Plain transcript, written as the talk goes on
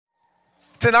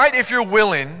Tonight, if you're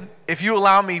willing, if you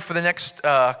allow me for the next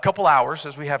couple hours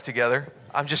as we have together,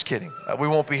 I'm just kidding. We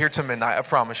won't be here till midnight, I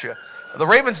promise you. The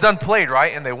Ravens done played,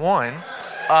 right? And they won.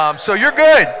 So you're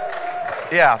good.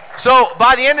 Yeah. So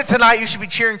by the end of tonight, you should be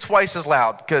cheering twice as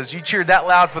loud because you cheered that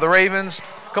loud for the Ravens.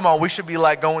 Come on, we should be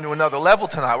like going to another level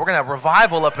tonight. We're going to have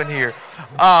revival up in here.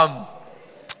 But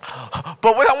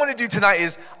what I want to do tonight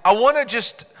is I want to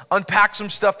just unpack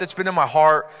some stuff that's been in my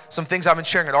heart, some things I've been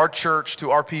sharing at our church to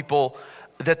our people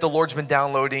that the Lord's been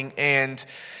downloading. And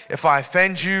if I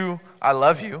offend you, I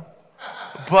love you.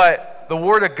 But the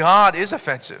Word of God is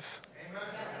offensive.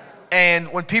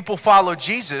 And when people follow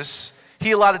Jesus, He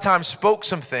a lot of times spoke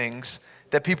some things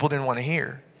that people didn't want to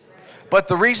hear. But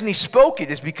the reason He spoke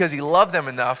it is because He loved them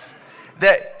enough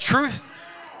that truth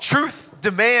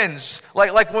demands,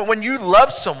 like when you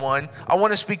love someone, I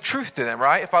want to speak truth to them,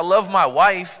 right? If I love my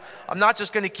wife, I'm not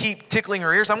just going to keep tickling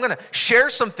her ears. I'm going to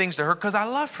share some things to her because I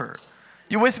love her.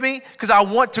 You with me? Because I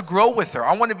want to grow with her.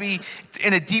 I want to be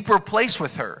in a deeper place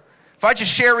with her. If I just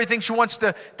share everything she wants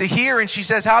to hear and she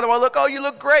says, how do I look? Oh, you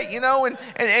look great, you know? And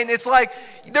it's like,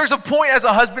 there's a point as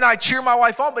a husband, I cheer my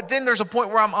wife on, but then there's a point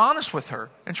where I'm honest with her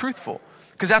and truthful.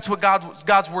 Because that's what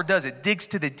God's Word does. It digs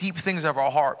to the deep things of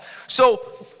our heart.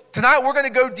 So tonight we're going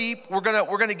to go deep. We're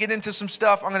going to get into some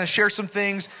stuff. I'm going to share some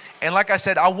things. And like I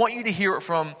said, I want you to hear it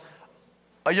from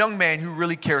a young man who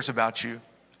really cares about you.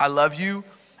 I love you.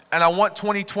 And I want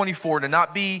 2024 to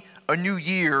not be a new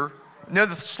year. You know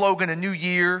the slogan, a new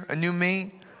year, a new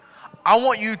me? I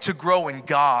want you to grow in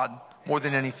God more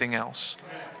than anything else.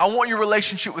 I want your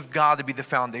relationship with God to be the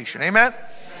foundation. Amen?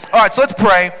 All right, so let's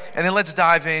pray, and then let's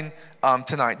dive in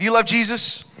tonight. Do you love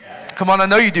Jesus? Come on, I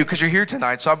know you do because you're here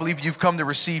tonight. So I believe you've come to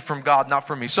receive from God, not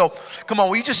from me. So come on,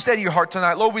 will you just steady your heart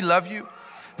tonight? Lord, we love you.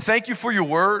 Thank you for your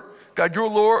word. God,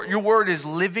 your word is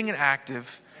living and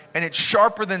active, and it's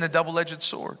sharper than a double-edged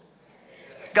sword.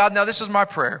 God, now this is my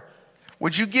prayer.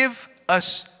 Would you give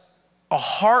us a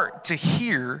heart to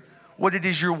hear what it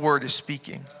is your word is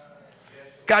speaking?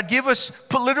 God, give us,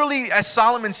 literally as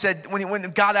Solomon said, when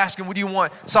God asked him, what do you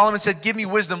want? Solomon said, give me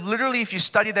wisdom. Literally, if you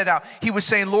study that out, he was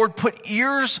saying, Lord, put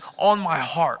ears on my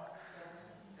heart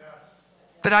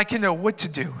that I can know what to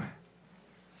do.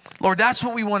 Lord, that's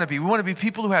what we want to be. We want to be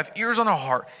people who have ears on our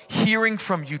heart, hearing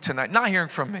from you tonight, not hearing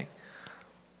from me.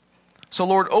 So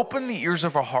Lord, open the ears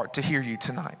of our heart to hear you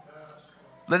tonight.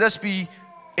 Let us be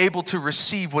able to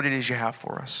receive what it is you have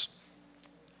for us.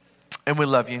 And we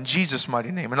love you in Jesus'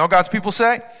 mighty name. And all God's people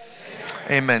say,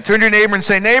 amen. Amen. Turn to your neighbor and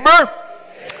say, neighbor,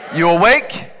 you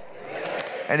awake?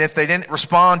 And if they didn't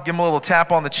respond, give them a little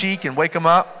tap on the cheek and wake them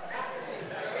up.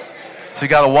 If you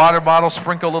got a water bottle,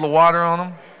 sprinkle a little water on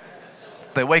them.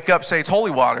 If they wake up, say it's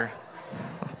holy water.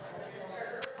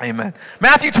 Amen.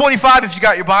 Matthew 25, if you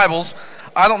got your Bibles.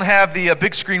 I don't have the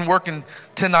big screen working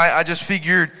tonight. I just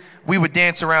figured we would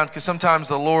dance around because sometimes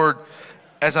the Lord,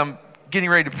 as I'm getting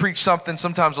ready to preach something,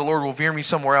 sometimes the Lord will veer me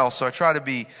somewhere else. So I try to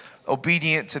be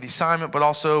obedient to the assignment, but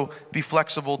also be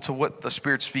flexible to what the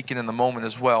Spirit's speaking in the moment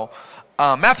as well.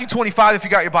 Matthew 25, if you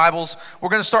got your Bibles, we're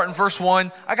going to start in verse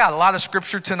 1. I got a lot of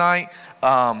scripture tonight,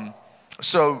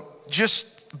 so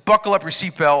just buckle up your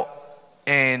seatbelt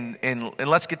and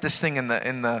let's get this thing in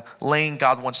the lane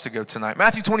God wants to go tonight.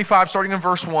 Matthew 25, starting in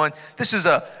verse 1. This is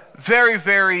a very,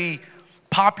 very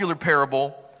popular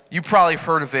parable. You probably have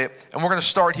heard of it, and we're going to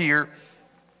start here,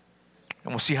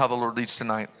 and we'll see how the Lord leads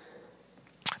tonight.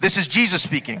 This is Jesus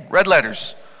speaking, red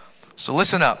letters. So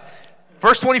listen up.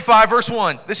 Verse 25, verse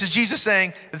 1. This is Jesus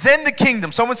saying, then the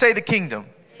kingdom, someone say the kingdom.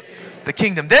 The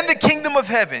kingdom. Then the kingdom of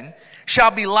heaven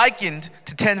shall be likened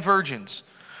to 10 virgins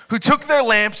who took their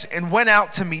lamps and went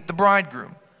out to meet the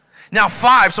bridegroom. Now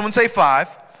 5, someone say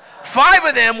 5. 5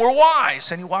 of them were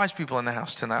wise. Any wise people in the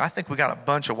house tonight? I think we got a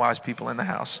bunch of wise people in the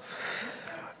house.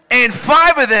 And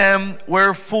 5 of them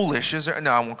were foolish. Is there?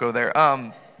 No, I won't go there.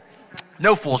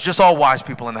 No fools, just all wise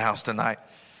people in the house tonight.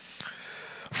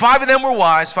 5 of them were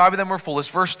wise, 5 of them were foolish.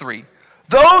 Verse 3.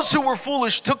 Those who were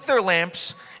foolish took their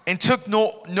lamps and took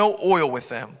no oil with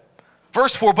them.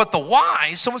 Verse 4. But the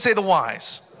wise, someone say the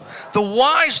wise. The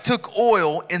wise took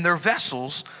oil in their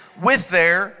vessels with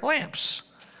their lamps.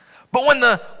 But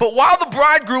while the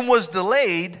bridegroom was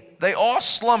delayed, they all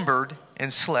slumbered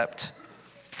and slept.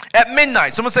 At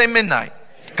midnight, someone say midnight.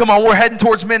 Come on, we're heading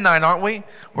towards midnight, aren't we?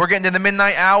 We're getting to the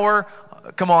midnight hour.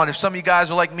 Come on, if some of you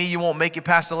guys are like me, you won't make it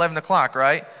past 11 o'clock,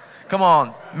 right? Come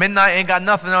on, midnight ain't got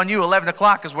nothing on you. 11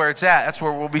 o'clock is where it's at. That's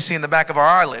where we'll be seeing the back of our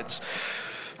eyelids.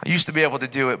 I used to be able to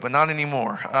do it, but not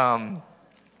anymore.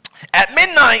 At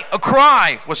midnight, a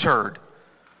cry was heard.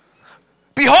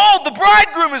 Behold, the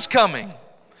bridegroom is coming.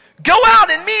 Go out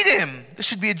and meet him. This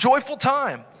should be a joyful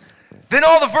time. Then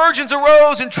all the virgins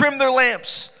arose and trimmed their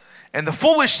lamps. And the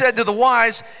foolish said to the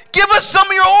wise, give us some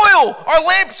of your oil. Our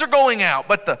lamps are going out.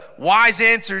 But the wise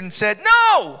answered and said,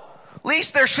 no,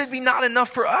 lest there should be not enough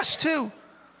for us too.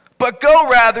 But go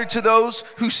rather to those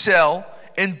who sell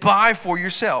and buy for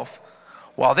yourself.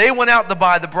 While they went out to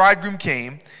buy, the bridegroom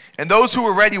came, and those who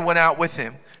were ready went out with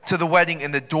him to the wedding,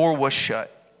 and the door was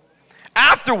shut.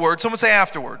 Afterwards, someone say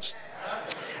afterwards.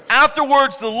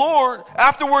 Afterwards,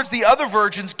 the other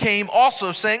virgins came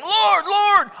also, saying, Lord,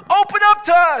 Lord, open up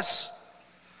to us.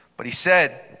 But he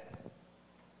said,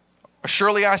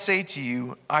 surely I say to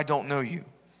you, I don't know you.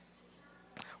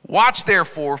 Watch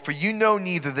therefore, for you know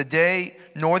neither the day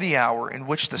nor the hour in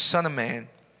which the Son of Man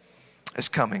is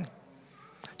coming.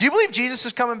 Do you believe Jesus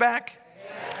is coming back?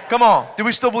 Come on. Do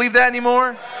we still believe that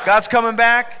anymore? God's coming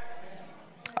back?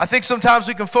 I think sometimes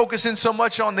we can focus in so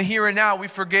much on the here and now, we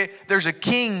forget there's a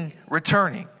king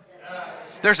returning.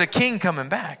 There's a king coming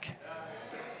back.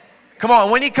 Come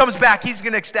on, when he comes back, he's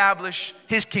going to establish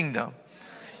his kingdom.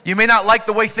 You may not like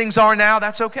the way things are now.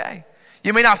 That's okay.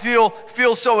 You may not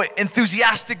feel so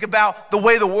enthusiastic about the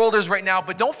way the world is right now,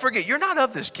 but don't forget, you're not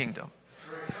of this kingdom.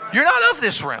 You're not of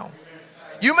this realm.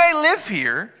 You may live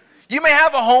here. You may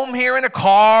have a home here and a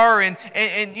car and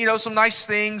you know, some nice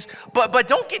things, but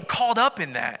don't get caught up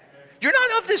in that. You're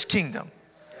not of this kingdom.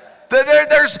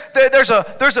 There's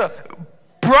a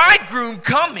bridegroom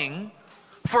coming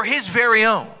for his very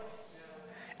own.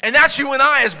 And that's you and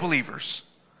I as believers.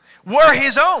 We're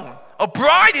his own. A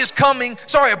bridegroom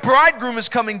is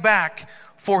coming back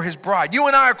for his bride. You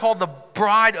and I are called the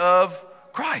bride of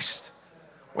Christ.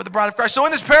 We're the bride of Christ. So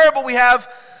in this parable we have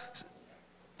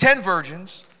 10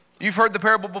 virgins. You've heard the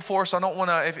parable before, so I don't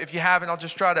want to, if you haven't, I'll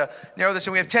just try to narrow this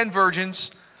in. We have 10 virgins.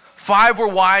 5 were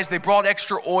wise. They brought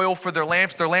extra oil for their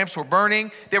lamps. Their lamps were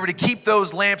burning. They were to keep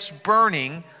those lamps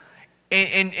burning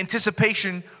in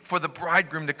anticipation for the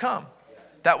bridegroom to come.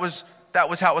 That was how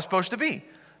it was supposed to be.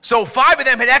 So 5 of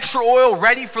them had extra oil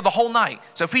ready for the whole night.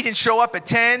 So if he didn't show up at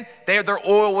 10, their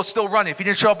oil was still running. If he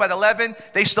didn't show up at 11,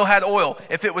 they still had oil.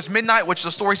 If it was midnight, which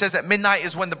the story says that midnight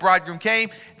is when the bridegroom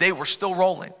came, they were still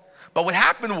rolling. But what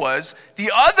happened was the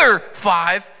other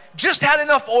 5 just had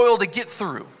enough oil to get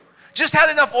through. Just had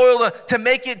enough oil to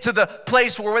make it to the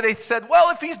place where they said,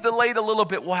 well, if he's delayed a little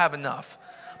bit, we'll have enough.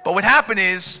 But what happened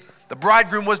is the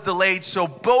bridegroom was delayed, so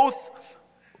both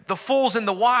the fools and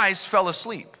the wise fell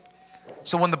asleep.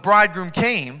 So when the bridegroom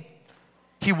came,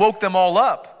 he woke them all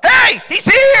up. Hey, he's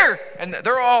here! And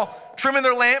they're all trimming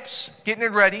their lamps, getting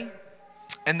it ready,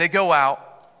 and they go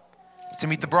out to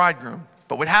meet the bridegroom.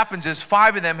 But what happens is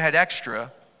 5 of them had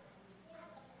extra,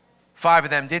 5 of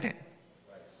them didn't.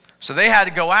 So they had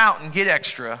to go out and get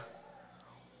extra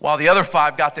while the other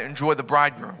 5 got to enjoy the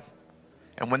bridegroom.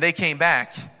 And when they came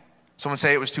back, someone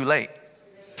say it was too late.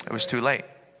 It was too late.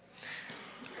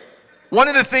 One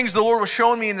of the things the Lord was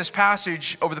showing me in this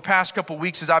passage over the past couple of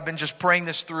weeks as I've been just praying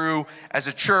this through as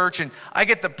a church, and I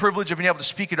get the privilege of being able to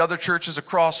speak at other churches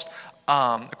across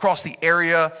the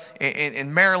area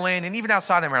in Maryland and even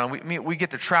outside of Maryland. We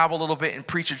get to travel a little bit and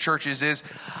preach at churches. Is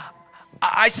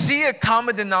I see a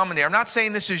common denominator. I'm not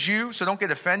saying this is you, so don't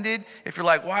get offended. If you're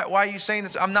like, why are you saying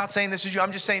this? I'm not saying this is you.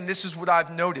 I'm just saying this is what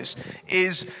I've noticed.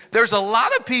 Is there's a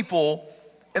lot of people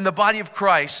in the body of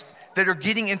Christ that are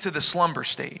getting into the slumber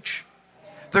stage.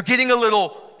 They're getting a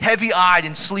little heavy-eyed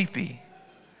and sleepy.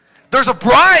 There's a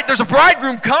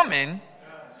bridegroom coming,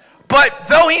 but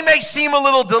though he may seem a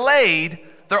little delayed,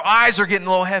 their eyes are getting a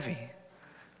little heavy.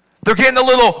 They're getting a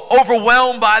little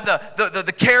overwhelmed by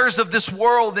the cares of this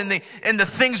world and the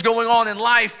things going on in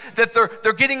life, that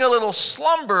they're getting a little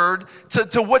slumbered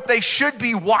to what they should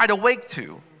be wide awake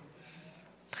to.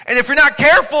 And if you're not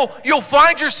careful, you'll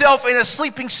find yourself in a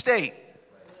sleeping state,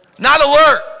 not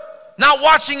alert, not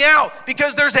watching out,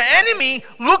 because there's an enemy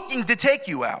looking to take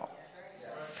you out.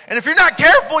 And if you're not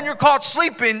careful and you're caught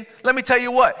sleeping, let me tell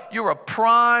you what, you're a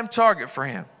prime target for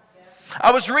him.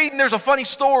 I was reading, there's a funny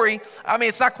story. I mean,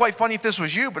 it's not quite funny if this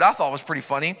was you, but I thought it was pretty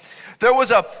funny. There was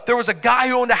a guy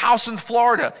who owned a house in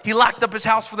Florida. He locked up his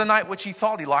house for the night, which he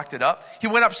thought he locked it up. He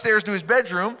went upstairs to his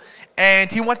bedroom,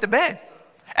 and he went to bed.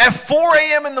 At 4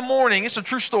 a.m. in the morning, it's a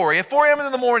true story, at 4 a.m.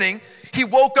 in the morning, he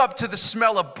woke up to the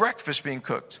smell of breakfast being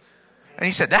cooked. And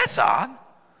he said, that's odd.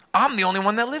 I'm the only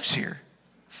one that lives here.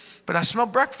 But I smell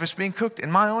breakfast being cooked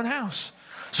in my own house.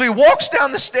 So he walks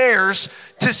down the stairs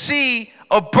to see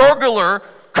a burglar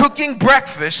cooking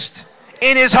breakfast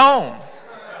in his home.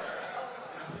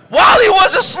 While he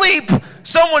was asleep,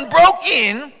 someone broke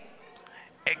in,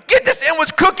 get this, and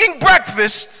was cooking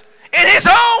breakfast in his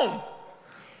home.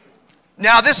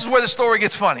 Now, this is where the story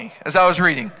gets funny, as I was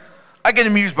reading. I get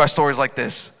amused by stories like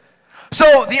this.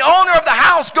 So the owner of the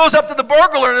house goes up to the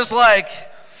burglar and is like,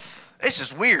 this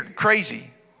is weird,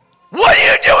 crazy. What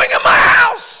are you doing in my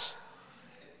house?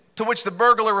 To which the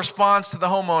burglar responds to the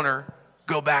homeowner,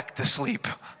 go back to sleep.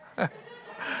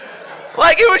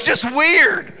 Like, it was just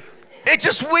weird. It's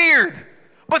just weird.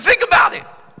 But think about it.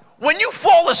 When you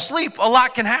fall asleep, a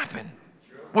lot can happen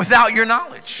without your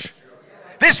knowledge.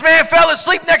 This man fell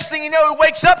asleep. Next thing you know, he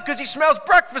wakes up because he smells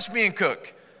breakfast being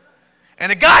cooked.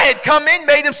 And a guy had come in,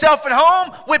 made himself at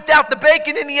home, whipped out the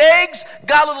bacon and the eggs,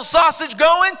 got a little sausage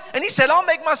going, and he said, I'll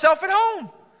make myself at home.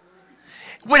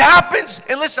 What happens,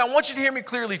 and listen, I want you to hear me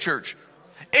clearly, church.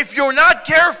 If you're not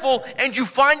careful and you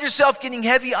find yourself getting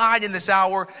heavy-eyed in this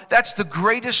hour, that's the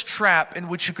greatest trap in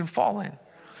which you can fall in.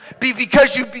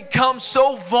 Because you become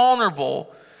so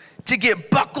vulnerable to get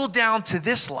buckled down to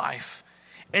this life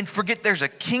and forget there's a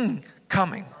king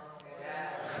coming.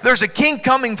 There's a king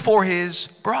coming for his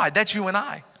bride. That's you and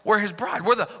I. We're his bride.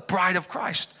 We're the bride of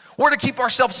Christ. We're to keep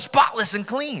ourselves spotless and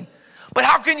clean. But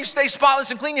how can you stay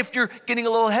spotless and clean if you're getting a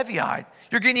little heavy-eyed?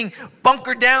 You're getting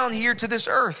bunkered down here to this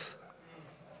earth.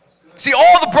 See,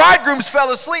 all the bridegrooms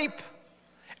fell asleep.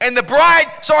 And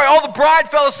all the bride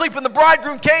fell asleep, and the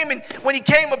bridegroom came, and when he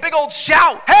came, a big old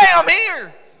shout, hey, I'm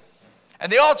here.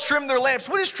 And they all trimmed their lamps.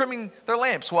 What is trimming their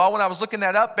lamps? Well, when I was looking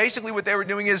that up, basically what they were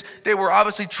doing is they were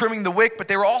obviously trimming the wick, but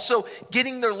they were also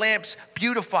getting their lamps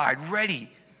beautified,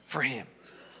 ready for him.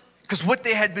 Because what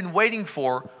they had been waiting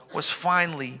for was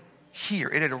finally here.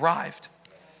 It had arrived.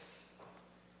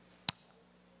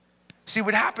 See,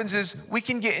 what happens is we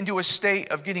can get into a state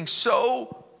of getting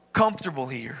so comfortable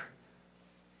here.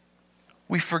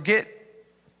 We forget,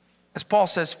 as Paul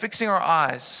says, fixing our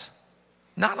eyes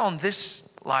not on this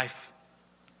life,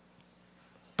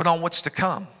 but on what's to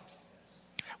come.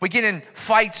 We get in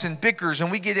fights and bickers, and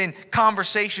we get in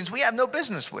conversations we have no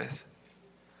business with.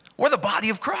 We're the body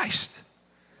of Christ.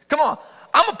 Come on,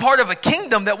 I'm a part of a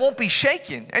kingdom that won't be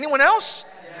shaken. Anyone else?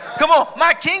 Come on,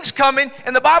 my king's coming,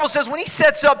 and the Bible says when he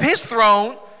sets up his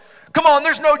throne, come on,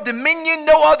 there's no dominion,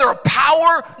 no other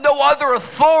power, no other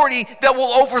authority that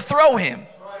will overthrow him.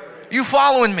 You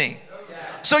following me?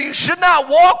 So you should not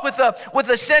walk with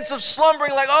a sense of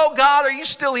slumbering like, oh God, are you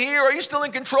still here? Are you still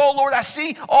in control, Lord? I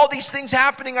see all these things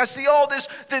happening. I see all this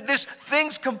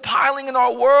things compiling in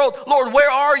our world. Lord, where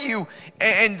are you?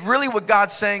 And really what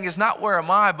God's saying is not where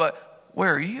am I, but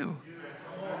where are you?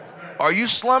 Are you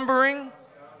slumbering?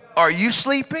 Are you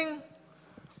sleeping?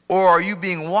 Or are you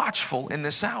being watchful in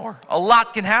this hour? A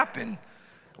lot can happen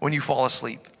when you fall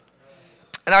asleep.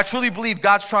 And I truly believe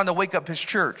God's trying to wake up his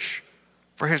church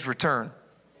for his return.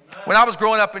 When I was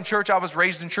growing up in church, I was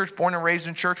raised in church, born and raised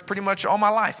in church pretty much all my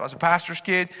life. I was a pastor's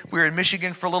kid. We were in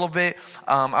Michigan for a little bit.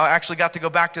 I actually got to go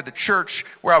back to the church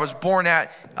where I was born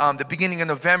at the beginning of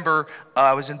November.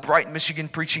 I was in Brighton, Michigan,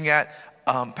 preaching at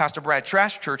Pastor Brad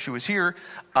Trash Church, who was here,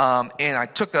 and I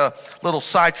took a little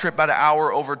side trip about an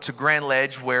hour over to Grand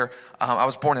Ledge, where I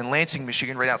was born in Lansing,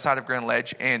 Michigan, right outside of Grand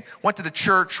Ledge, and went to the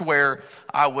church where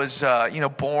I was,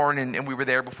 born, and we were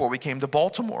there before we came to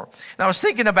Baltimore. And I was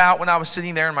thinking about when I was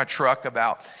sitting there in my truck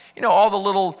about, all the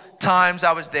little times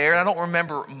I was there, and I don't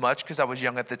remember much because I was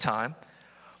young at the time,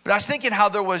 but I was thinking how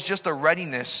there was just a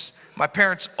readiness. My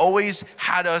parents always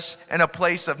had us in a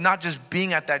place of not just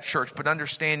being at that church, but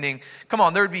understanding, come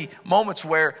on, there would be moments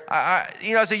where,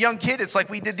 as a young kid, it's like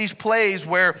we did these plays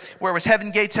where it was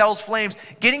heaven gates, hell's flames,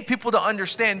 getting people to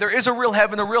understand there is a real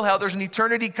heaven, a real hell, there's an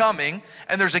eternity coming,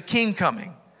 and there's a king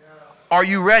coming. Are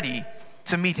you ready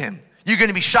to meet him? You're going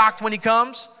to be shocked when he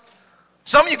comes?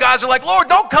 Some of you guys are like, Lord,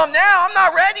 don't come now, I'm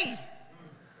not ready.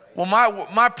 Well,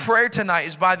 my prayer tonight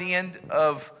is by the end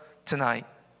of tonight,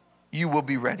 you will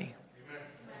be ready.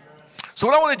 So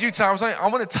what I want to do tonight is I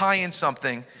want to tie in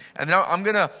something, and then I'm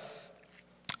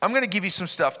gonna give you some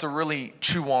stuff to really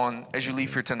chew on as you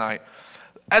leave here tonight.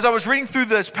 As I was reading through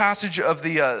this passage of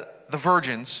the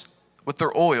virgins with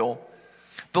their oil,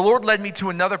 the Lord led me to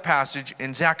another passage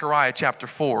in Zechariah chapter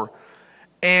 4.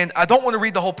 And I don't want to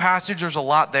read the whole passage. There's a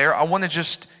lot there. I want to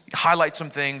just highlight some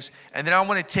things, and then I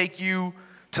want to take you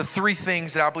to 3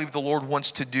 things that I believe the Lord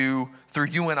wants to do through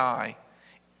you and I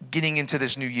getting into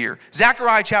this new year.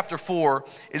 Zechariah chapter 4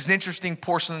 is an interesting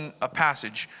portion of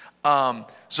passage.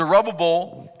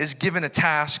 Zerubbabel is given a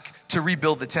task to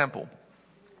rebuild the temple.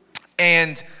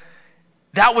 And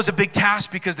that was a big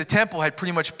task because the temple had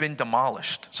pretty much been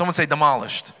demolished. Someone say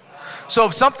demolished. So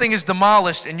if something is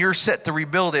demolished and you're set to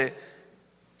rebuild it,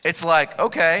 it's like,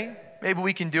 okay, maybe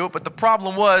we can do it. But the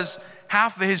problem was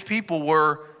half of his people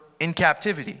were in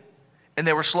captivity and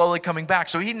they were slowly coming back.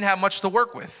 So he didn't have much to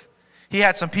work with. He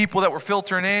had some people that were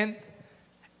filtering in,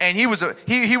 And he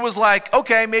was like,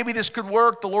 okay, maybe this could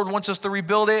work. The Lord wants us to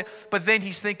rebuild it. But then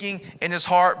he's thinking in his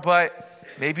heart, but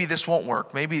maybe this won't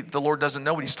work. Maybe the Lord doesn't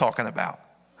know what he's talking about.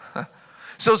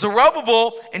 So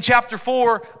Zerubbabel, in chapter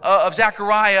 4 of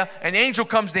Zechariah, an angel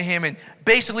comes to him and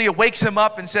basically it wakes him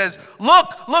up and says,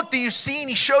 look, do you see? And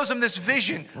he shows him this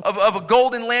vision of a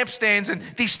golden lampstands and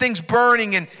these things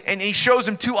burning. And he shows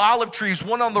him 2 olive trees,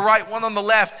 one on the right, one on the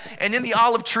left. And in the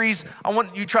olive trees, I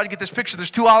want you to try to get this picture.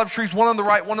 There's 2 olive trees, one on the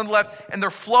right, one on the left. And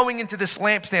they're flowing into this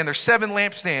lampstand. There's 7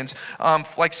 lampstands,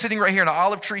 like sitting right here, an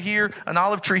olive tree here, an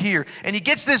olive tree here. And he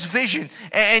gets this vision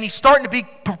and he's starting to be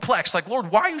perplexed. Like,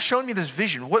 Lord, why are you showing me this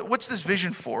vision? What's this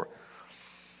vision for?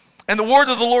 And the word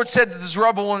of the Lord said to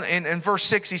Zerubbabel in verse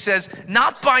 6, he says,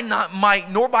 not by might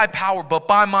nor by power, but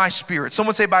by my spirit.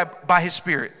 Someone say by his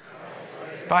spirit.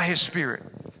 By his spirit,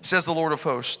 says the Lord of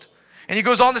hosts. And he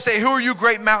goes on to say, who are you,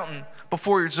 great mountain,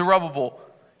 before Zerubbabel?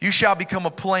 You shall become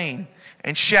a plain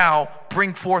and shall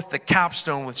bring forth the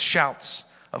capstone with shouts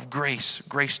of grace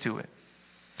to it.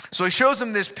 So he shows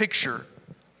him this picture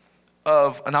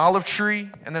of an olive tree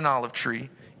and an olive tree.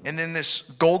 And then this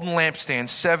golden lampstand,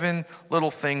 7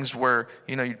 little things where,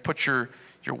 you put your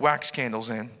wax candles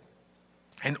in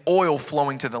and oil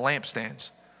flowing to the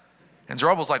lampstands. And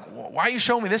Zerubbabel's like, why are you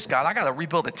showing me this, God? I got to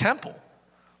rebuild a temple.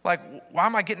 Like, why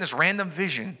am I getting this random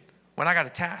vision when I got a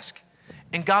task?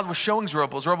 And God was showing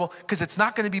Zerubbabel, because it's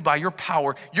not going to be by your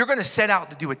power. You're going to set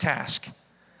out to do a task.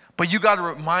 But you got to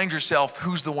remind yourself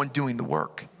who's the one doing the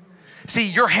work. See,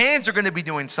 your hands are going to be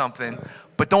doing something,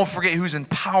 but don't forget who's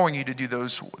empowering you to do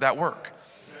that work.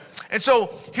 And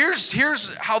so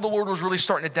here's how the Lord was really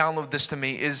starting to download this to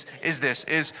me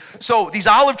so these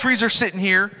olive trees are sitting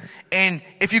here, and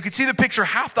if you could see the picture,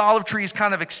 half the olive tree is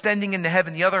kind of extending into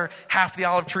heaven, the other half of the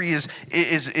olive tree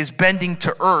is bending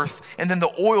to earth, and then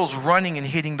the oil's running and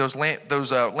hitting those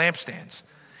lampstands.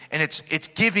 And it's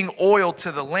giving oil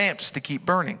to the lamps to keep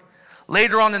burning.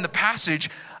 Later on in the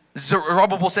passage,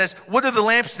 Zerubbabel says, what are the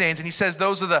lampstands? And he says,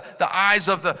 those are the eyes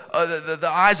of the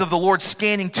eyes of the Lord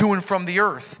scanning to and from the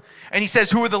earth. And he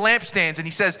says, who are the lampstands? And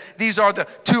he says, these are the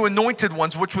 2 anointed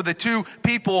ones, which were the 2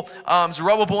 people,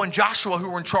 Zerubbabel and Joshua, who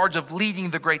were in charge of leading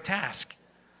the great task.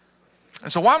 And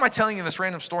so why am I telling you this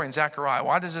random story in Zechariah?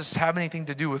 Why does this have anything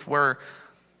to do with where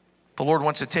the Lord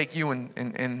wants to take you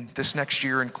in this next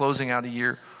year and closing out a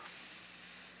year?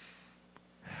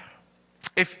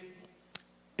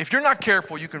 If you're not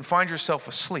careful, you can find yourself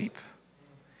asleep.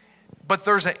 But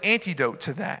there's an antidote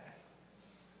to that.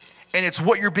 And it's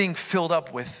what you're being filled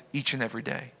up with each and every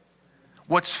day.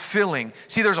 What's filling.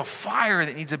 See, there's a fire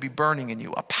that needs to be burning in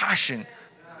you, a passion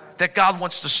that God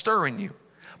wants to stir in you.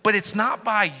 But it's not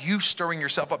by you stirring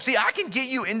yourself up. See, I can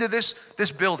get you into this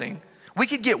building. We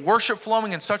could get worship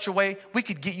flowing in such a way, we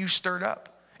could get you stirred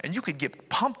up. And you could get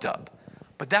pumped up.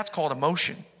 But that's called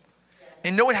emotion.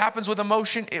 And know what happens with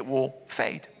emotion? It will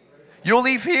fade. You'll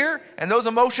leave here, and those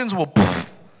emotions will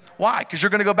poof. Why? Because you're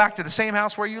going to go back to the same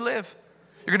house where you live.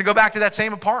 You're going to go back to that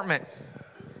same apartment.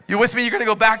 You with me? You're going to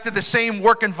go back to the same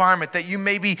work environment that you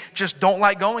maybe just don't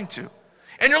like going to.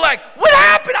 And you're like, what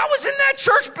happened? I was in that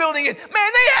church building, and man,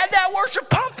 they had that worship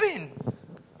pumping.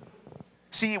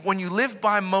 See, when you live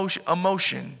by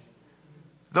emotion,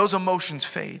 those emotions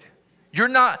fade. You're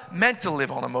not meant to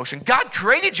live on emotion. God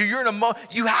created you.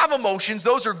 You have emotions.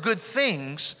 Those are good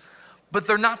things, but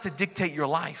they're not to dictate your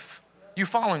life. You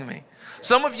following me?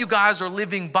 Some of you guys are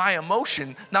living by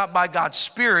emotion, not by God's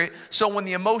Spirit. So when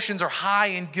the emotions are high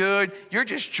and good, you're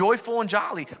just joyful and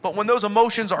jolly. But when those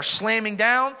emotions are slamming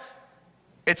down,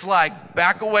 it's like,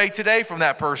 back away today from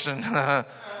that person.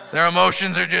 Their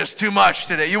emotions are just too much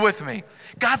today. You with me?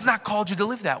 God's not called you to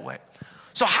live that way.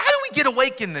 So how do we get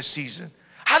awake in this season?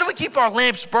 How do we keep our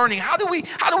lamps burning? How do we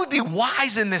be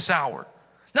wise in this hour?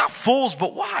 Not fools,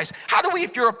 but wise. How do we,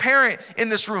 if you're a parent in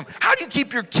this room, how do you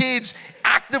keep your kids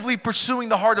actively pursuing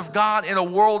the heart of God in a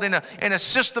world, in a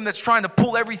system that's trying to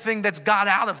pull everything that's God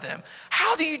out of them?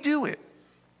 How do you do it?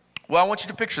 Well, I want you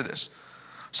to picture this.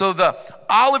 So the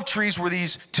olive trees were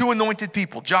these 2 anointed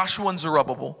people, Joshua and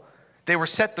Zerubbabel. They were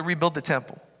set to rebuild the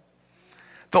temple.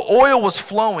 The oil was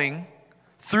flowing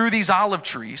through these olive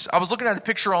trees. I was looking at a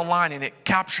picture online and it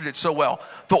captured it so well.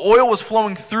 The oil was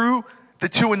flowing through the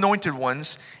 2 anointed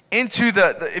ones into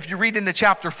if you read into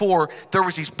chapter 4, there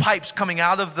was these pipes coming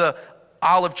out of the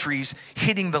olive trees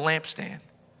hitting the lampstand.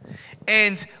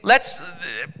 And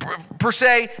per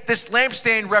se, this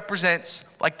lampstand represents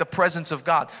like the presence of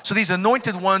God. So these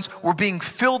anointed ones were being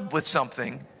filled with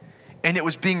something and it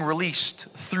was being released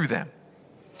through them.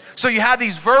 So you have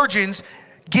these virgins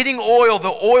getting oil,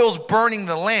 the oil's burning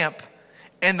the lamp,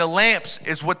 and the lamps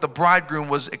is what the bridegroom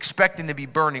was expecting to be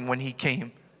burning when he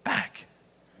came back.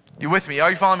 You with me? Are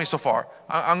you following me so far?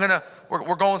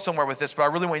 We're going somewhere with this, but I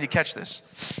really want you to catch this.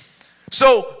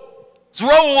 So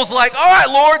Zerubbabel was like, all right,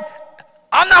 Lord,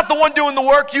 I'm not the one doing the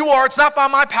work. You are. It's not by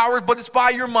my power, but it's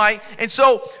by your might. And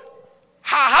so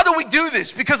how do we do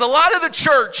this? Because a lot of the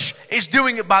church is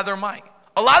doing it by their might.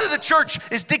 A lot of the church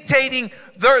is dictating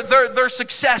their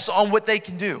success on what they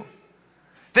can do.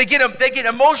 They get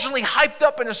emotionally hyped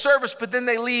up in a service, but then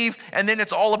they leave, and then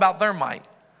it's all about their might,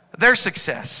 their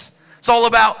success. It's all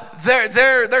about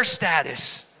their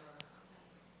status.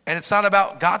 And it's not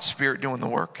about God's Spirit doing the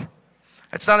work.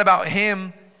 It's not about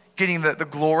Him getting the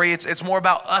glory. It's more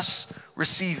about us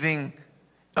receiving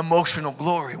emotional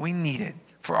glory. We need it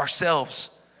for ourselves.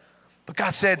 But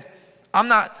God said, I'm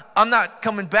not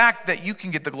coming back that you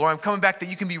can get the glory. I'm coming back that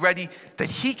you can be ready, that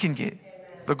He can get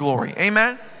the glory.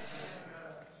 Amen?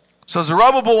 So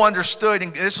Zerubbabel understood,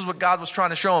 and this is what God was trying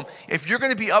to show him. If you're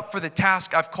going to be up for the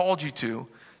task I've called you to,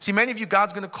 see, many of you,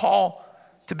 God's going to call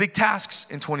to big tasks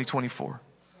in 2024.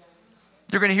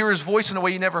 You're going to hear His voice in a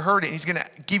way you never heard it. He's going to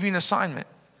give you an assignment.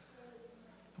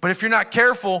 But if you're not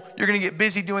careful, you're going to get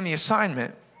busy doing the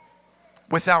assignment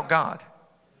without God.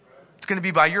 It's going to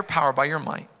be by your power, by your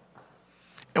might.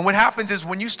 And what happens is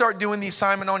when you start doing the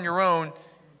assignment on your own,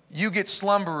 you get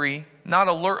slumbery, not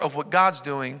alert of what God's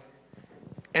doing,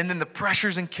 and then the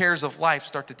pressures and cares of life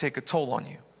start to take a toll on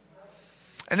you.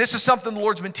 And this is something the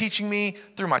Lord's been teaching me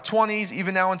through my 20s,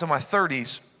 even now into my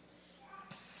 30s.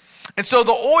 And so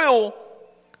the oil,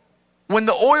 when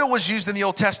the oil was used in the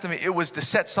Old Testament, it was to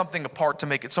set something apart, to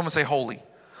make it, someone say holy.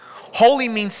 Holy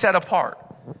means set apart.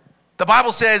 The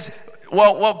Bible says,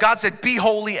 well, God said, be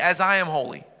holy as I am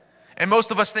holy. And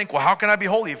most of us think, well, how can I be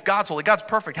holy if God's holy? God's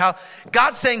perfect.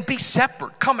 God's saying, be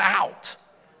separate, come out.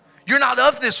 You're not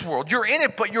of this world. You're in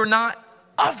it, but you're not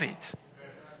of it.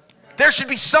 There should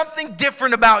be something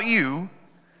different about you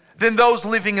than those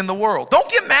living in the world. Don't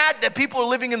get mad that people are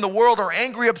living in the world are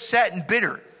angry, upset, and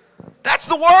bitter. That's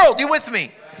the world. You with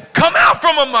me? Come out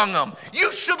from among them.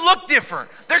 You should look different.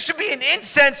 There should be an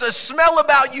incense, a smell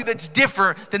about you that's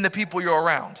different than the people you're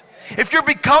around. If you're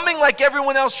becoming like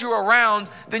everyone else you're around,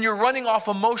 then you're running off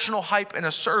emotional hype in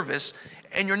a service,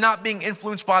 and you're not being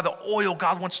influenced by the oil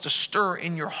God wants to stir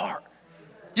in your heart.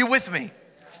 You with me?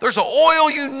 There's an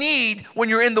oil you need when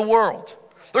you're in the world.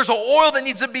 There's an oil that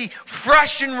needs to be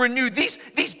fresh and renewed.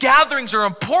 These gatherings are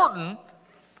important,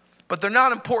 but they're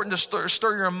not important to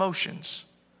stir your emotions.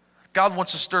 God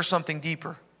wants to stir something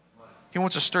deeper. He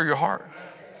wants to stir your heart.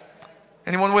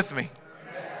 Anyone with me?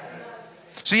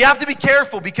 So you have to be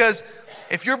careful, because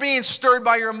if you're being stirred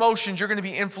by your emotions, you're going to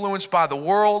be influenced by the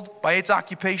world, by its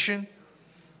occupation.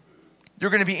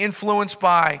 You're going to be influenced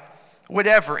by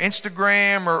whatever,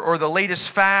 Instagram or the latest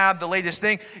fad, the latest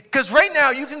thing. Because right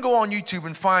now you can go on YouTube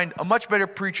and find a much better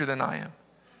preacher than I am.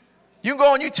 You can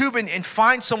go on YouTube and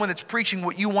find someone that's preaching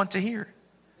what you want to hear.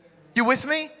 You with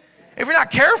me? If you're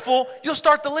not careful, you'll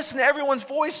start to listen to everyone's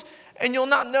voice and you'll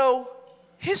not know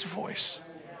His voice.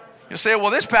 You'll say,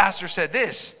 well, this pastor said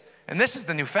this, and this is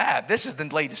the new fad. This is the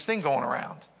latest thing going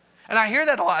around. And I hear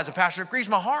that a lot as a pastor. It grieves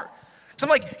my heart. So I'm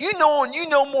like, you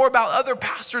know more about other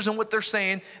pastors and what they're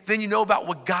saying than you know about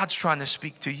what God's trying to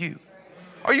speak to you.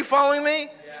 Are you following me?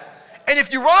 And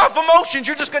if you run off emotions,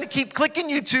 you're just going to keep clicking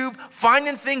YouTube,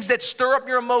 finding things that stir up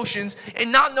your emotions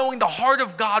and not knowing the heart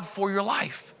of God for your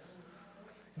life.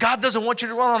 God doesn't want you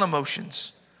to run on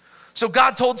emotions. So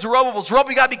God told Zerubbabel,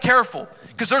 you got to be careful,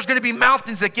 because there's going to be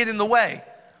mountains that get in the way.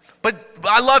 But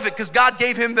I love it, because God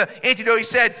gave him the antidote. He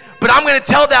said, but I'm going to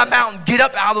tell that mountain, get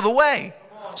up out of the way.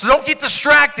 So don't get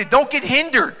distracted. Don't get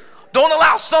hindered. Don't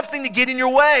allow something to get in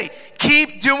your way.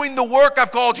 Keep doing the work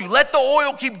I've called you. Let the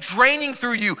oil keep draining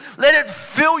through you. Let it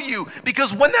fill you,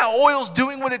 because when that oil's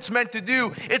doing what it's meant to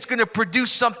do, it's going to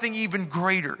produce something even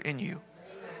greater in you.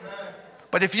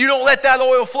 But if you don't let that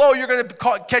oil flow, you're going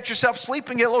to catch yourself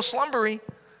sleeping, get a little slumbery.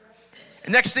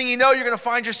 And next thing you know, you're going to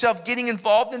find yourself getting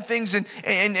involved in things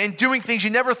and doing things you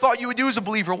never thought you would do as a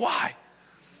believer. Why?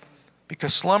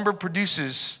 Because slumber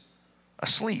produces a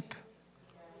sleep.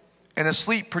 And a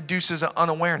sleep produces an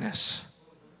unawareness.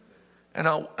 And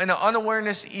an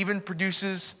unawareness even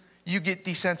produces you get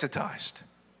desensitized.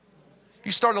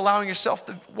 You start allowing yourself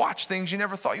to watch things you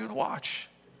never thought you would watch.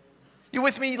 You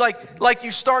with me? Like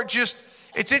you start just,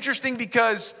 it's interesting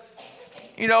because,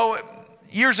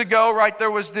 years ago, right,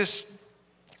 there was this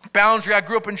boundary. I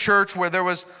grew up in church where there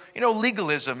was,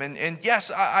 legalism. And yes,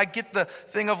 I get the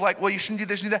thing of like, well, you shouldn't do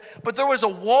this, do that. But there was a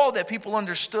wall that people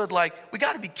understood, like, we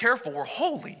got to be careful. We're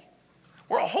holy.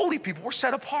 We're a holy people. We're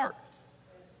set apart.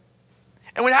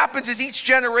 And what happens is each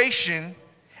generation,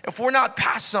 if we're not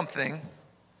past something,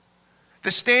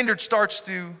 the standard starts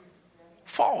to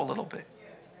fall a little bit.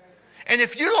 And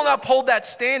if you don't uphold that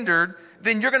standard,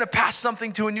 then you're going to pass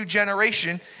something to a new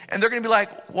generation, and they're going to be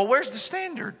like, well, where's the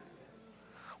standard?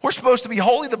 We're supposed to be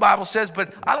holy, the Bible says,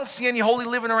 but I don't see any holy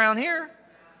living around here.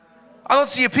 I don't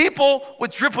see people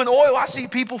with dripping oil. I see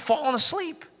people falling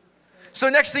asleep. So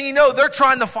next thing you know, they're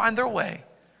trying to find their way.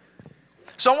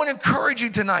 So I want to encourage you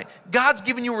tonight. God's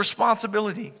given you a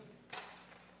responsibility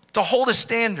to hold a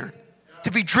standard,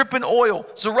 to be dripping oil.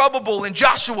 Zerubbabel and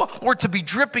Joshua were to be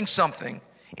dripping something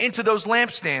into those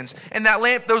lampstands. And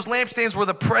those lampstands were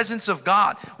the presence of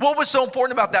God. What was so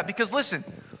important about that? Because listen,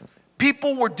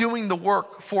 people were doing the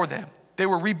work for them. They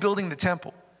were rebuilding the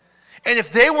temple. And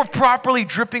if they were properly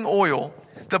dripping oil,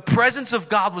 the presence of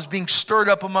God was being stirred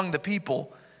up among the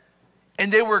people.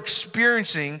 And they were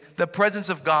experiencing the presence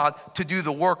of God to do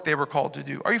the work they were called to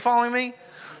do. Are you following me?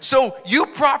 So you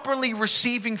properly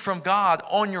receiving from God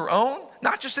on your own,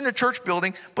 not just in a church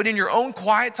building, but in your own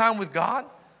quiet time with God,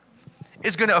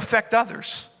 is going to affect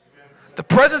others. The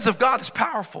presence of God is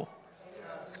powerful.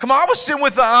 Come on, I was sitting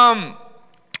with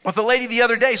a lady the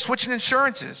other day switching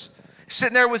insurances.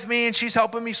 Sitting there with me, and she's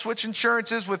helping me switch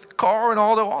insurances with car and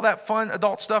all that fun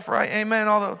adult stuff, right? Amen.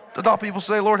 All the adult people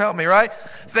say, Lord, help me, right?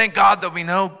 Thank God that we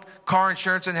know car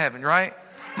insurance in heaven, right?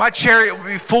 My chariot will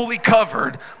be fully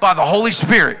covered by the Holy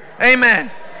Spirit. Amen.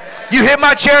 You hit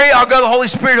my chariot, I'll go to the Holy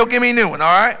Spirit. He'll give me a new one,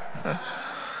 all right?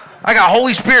 I got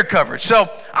Holy Spirit coverage. So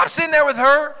I'm sitting there with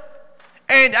her,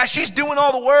 and as she's doing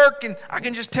all the work, and I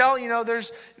can just tell,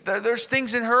 there's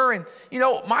things in her. And,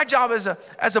 my job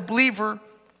as a believer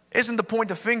isn't to point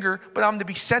a finger, but I'm to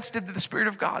be sensitive to the Spirit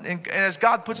of God. And as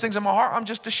God puts things in my heart, I'm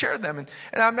just to share them. And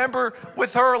I remember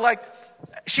with her, like,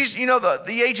 she's,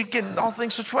 the agent getting all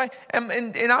things such way. And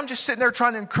I'm just sitting there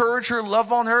trying to encourage her,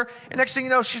 love on her. And next thing you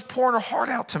know, she's pouring her heart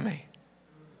out to me.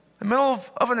 In the middle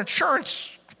of an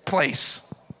insurance place.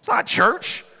 It's not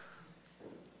church.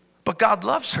 But God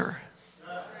loves her.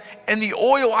 And the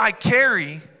oil I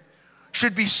carry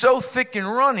should be so thick and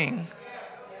running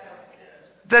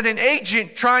that an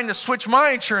agent trying to switch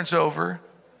my insurance over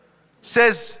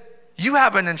says, you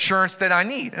have an insurance that I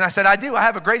need. And I said, I do. I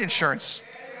have a great insurance.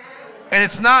 And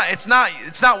it's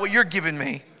not what you're giving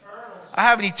me. I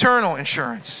have an eternal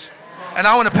insurance. And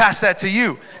I want to pass that to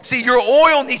you. See, your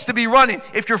oil needs to be running.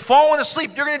 If you're falling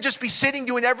asleep, you're going to just be sitting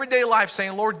doing everyday life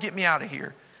saying, Lord, get me out of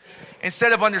here.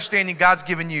 Instead of understanding God's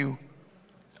given you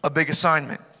a big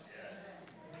assignment.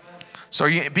 So are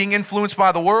you being influenced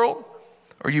by the world?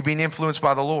 Or are you being influenced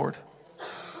by the Lord?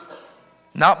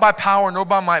 Not by power nor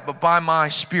by might, but by my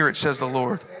Spirit, says the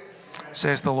Lord.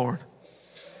 Says the Lord.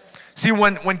 See,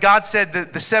 when God said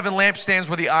that the 7 lampstands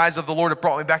were the eyes of the Lord, it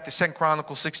brought me back to 2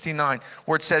 Chronicles 16:9,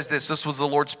 where it says this. This was the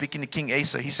Lord speaking to King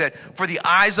Asa. He said, for the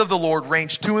eyes of the Lord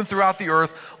range to and throughout the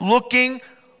earth, looking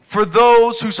for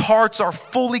those whose hearts are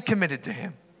fully committed to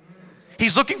Him.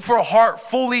 He's looking for a heart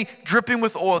fully dripping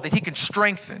with oil that He can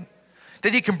strengthen,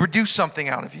 that He can produce something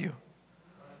out of you.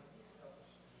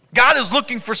 God is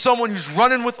looking for someone who's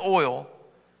running with oil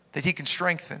that He can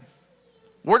strengthen.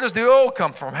 Where does the oil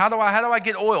come from? How do I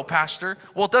get oil, Pastor?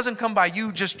 Well, it doesn't come by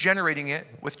you just generating it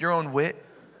with your own wit,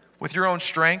 with your own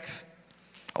strength.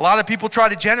 A lot of people try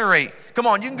to generate. Come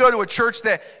on, you can go to a church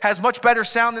that has much better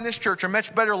sound than this church or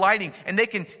much better lighting, and they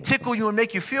can tickle you and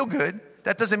make you feel good.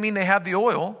 That doesn't mean they have the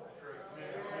oil.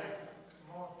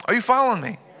 Are you following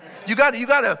me? You got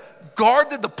to guard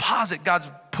the deposit God's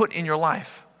put in your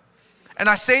life. And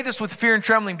I say this with fear and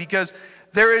trembling because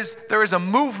there is a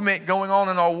movement going on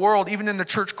in our world, even in the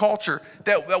church culture,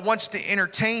 that wants to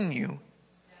entertain you.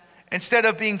 Instead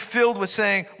of being filled with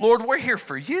saying, Lord, we're here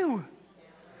for you.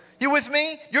 You with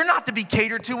me? You're not to be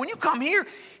catered to. When you come here,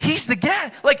 He's the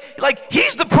guest. Like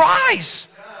He's the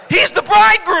prize. He's the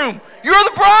bridegroom. You're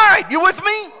the bride. You with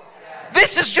me?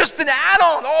 This is just an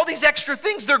add-on. All these extra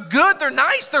things, they're good, they're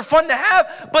nice, they're fun to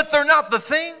have, but they're not the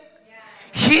thing.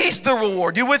 He's the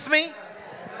reward. You with me?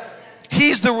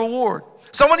 He's the reward.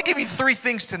 So I want to give you 3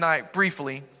 things tonight,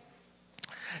 briefly,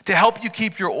 to help you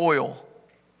keep your oil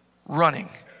running.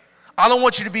 I don't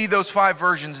want you to be those 5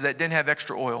 virgins that didn't have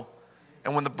extra oil,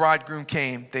 and when the bridegroom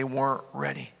came, they weren't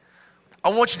ready. I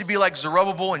want you to be like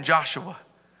Zerubbabel and Joshua,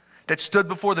 that stood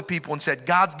before the people and said,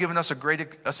 God's given us a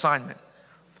great assignment,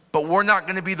 but we're not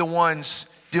going to be the ones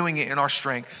doing it in our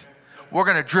strength. We're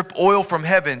going to drip oil from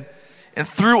heaven, and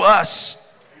through us,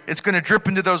 it's going to drip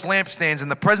into those lampstands, and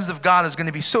the presence of God is going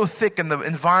to be so thick in the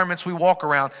environments we walk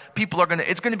around.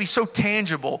 It's going to be so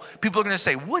tangible. People are going to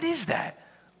say, what is that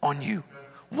on you?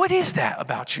 What is that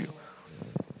about you?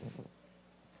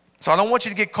 So I don't want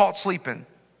you to get caught sleeping.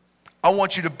 I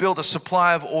want you to build a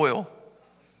supply of oil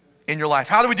in your life.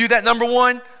 How do we do that? Number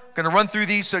 1, I'm going to run through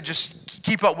these, so just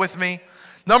keep up with me.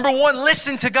 Number 1,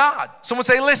 listen to God. Someone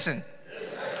say, listen.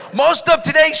 Most of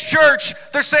today's church,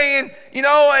 they're saying, you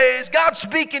know, is God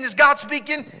speaking? Is God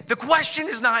speaking? The question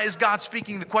is not, is God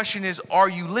speaking? The question is, are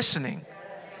you listening?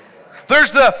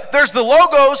 There's the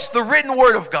logos, the written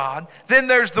word of God. Then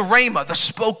there's the rhema, the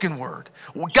spoken word.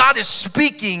 God is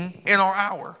speaking in our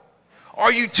hour.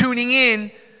 Are you tuning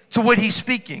in to what he's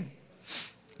speaking?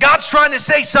 God's trying to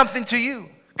say something to you.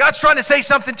 God's trying to say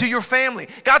something to your family.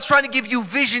 God's trying to give you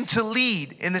vision to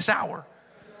lead in this hour.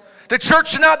 The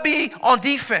church should not be on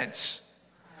defense.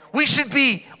 We should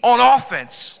be on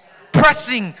offense,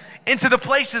 pressing into the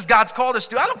places God's called us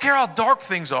to. I don't care how dark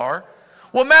things are.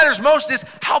 What matters most is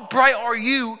how bright are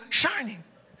you shining.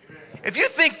 If you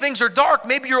think things are dark,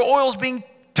 maybe your oil's being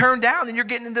turned down and you're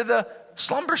getting into the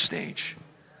slumber stage.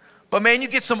 But man, you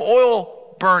get some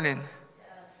oil burning,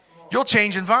 you'll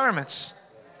change environments.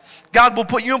 God will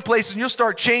put you in places and you'll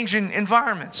start changing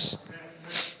environments.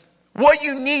 What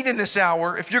you need in this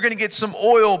hour, if you're going to get some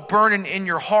oil burning in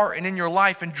your heart and in your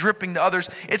life and dripping to others,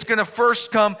 it's going to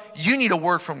first come, you need a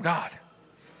word from God.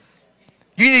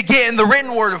 You need to get in the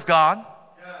written word of God,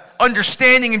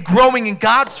 understanding and growing in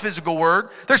God's physical word.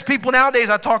 There's people nowadays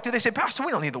I talk to, they say, Pastor,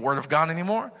 we don't need the word of God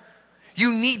anymore.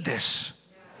 You need this.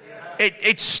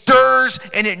 It stirs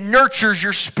and it nurtures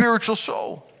your spiritual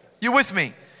soul. You with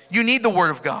me? You need the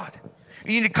word of God.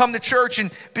 You need to come to church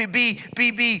and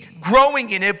be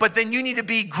growing in it, but then you need to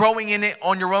be growing in it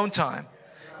on your own time.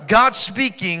 God's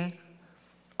speaking.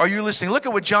 Are you listening? Look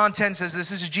at what John 10 says.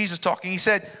 This is Jesus talking. He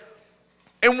said,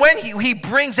 and when he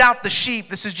brings out the sheep,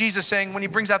 this is Jesus saying, when he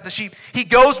brings out the sheep, he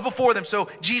goes before them. So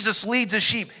Jesus leads a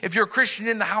sheep. If you're a Christian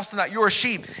in the house tonight, you're a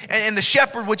sheep. And the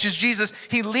shepherd, which is Jesus,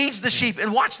 he leads the sheep.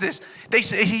 And watch this.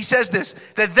 He says this,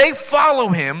 that they follow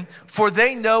him, for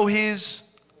they know his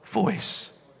voice.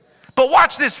 But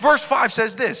watch this. Verse 5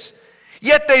 says this,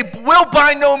 yet they will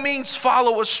by no means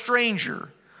follow a stranger,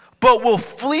 but will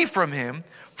flee from him,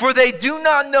 for they do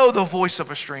not know the voice of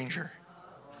a stranger.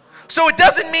 So it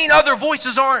doesn't mean other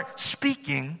voices aren't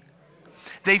speaking.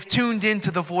 They've tuned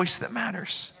into the voice that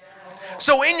matters.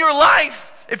 So in your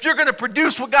life, if you're going to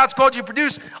produce what God's called you to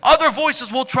produce, other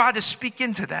voices will try to speak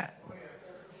into that.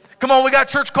 Come on, we got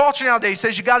church culture nowadays. It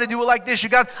says you got to do it like this.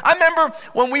 I remember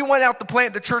when we went out to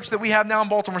plant the church that we have now in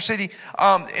Baltimore City,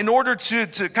 in order to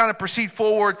kind of proceed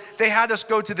forward, they had us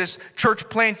go to this church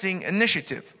planting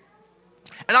initiative.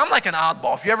 And I'm like an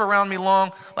oddball. If you're ever around me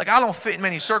long, like I don't fit in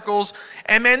many circles.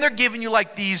 And man, they're giving you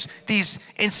like these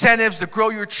incentives to grow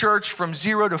your church from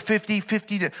 0 to 50,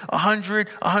 50 to 100,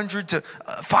 100 to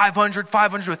 500,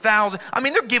 500 to 1,000. I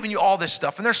mean, they're giving you all this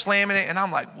stuff and they're slamming it. And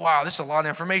I'm like, wow, this is a lot of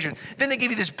information. Then they give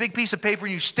you this big piece of paper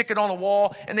and you stick it on a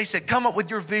wall. And they said, come up with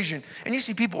your vision. And you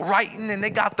see people writing and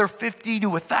they got their 50 to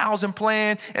 1,000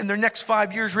 plan and their next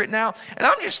 5 years written out. And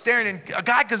I'm just staring and a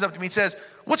guy comes up to me and says,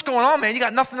 what's going on, man? You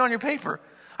got nothing on your paper.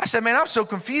 I said, man, I'm so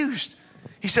confused.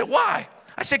 He said, why?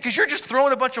 I said, because you're just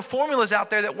throwing a bunch of formulas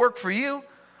out there that work for you.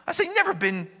 I said, you've never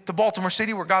been to Baltimore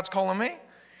City where God's calling me.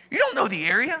 You don't know the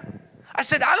area. I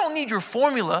said, I don't need your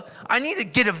formula. I need to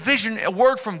get a vision, a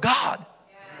word from God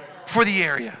for the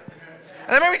area.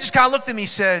 And I remember he just kind of looked at me and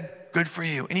said, good for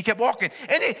you. And he kept walking.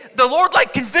 And the Lord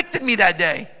like convicted me that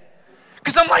day.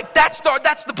 Because I'm like, that's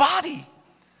the body.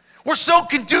 We're so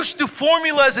conduced to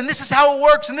formulas and this is how it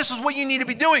works and this is what you need to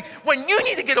be doing. When you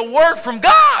need to get a word from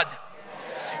God.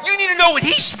 You need to know what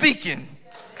he's speaking.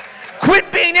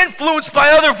 Quit being influenced by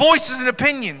other voices and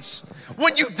opinions.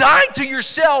 When you die to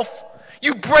yourself,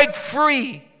 you break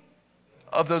free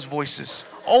of those voices.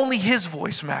 Only his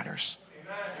voice matters.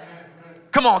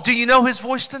 Come on, do you know his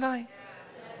voice tonight?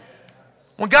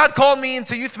 When God called me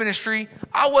into youth ministry,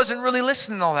 I wasn't really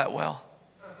listening all that well.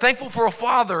 Thankful for a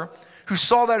father who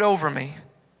saw that over me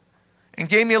and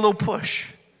gave me a little push.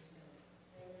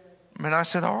 And I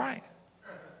said, all right.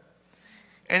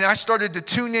 And I started to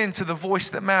tune in to the voice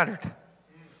that mattered.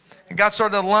 And God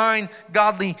started to align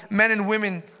godly men and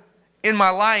women in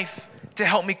my life to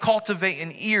help me cultivate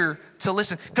an ear to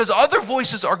listen. Because other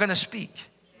voices are going to speak.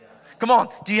 Come on,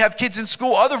 do you have kids in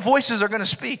school? Other voices are going to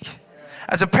speak.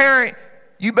 As a parent,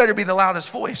 you better be the loudest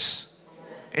voice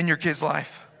in your kid's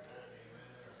life.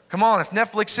 Come on, if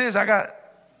Netflix is,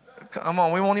 come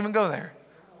on, we won't even go there.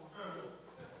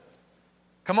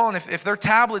 Come on, if their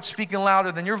tablet's speaking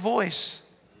louder than your voice.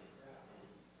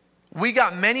 We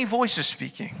got many voices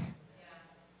speaking.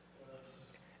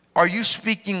 Are you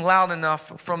speaking loud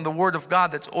enough from the word of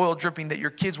God that's oil dripping that your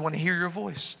kids want to hear your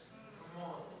voice?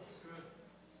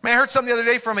 Man, I heard something the other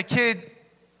day from a kid.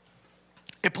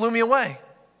 It blew me away.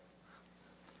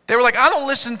 They were like, I don't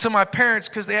listen to my parents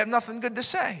because they have nothing good to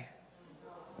say.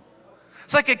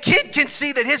 It's like a kid can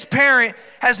see that his parent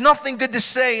has nothing good to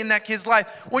say in that kid's life.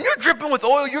 When you're dripping with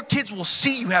oil, your kids will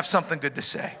see you have something good to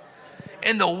say.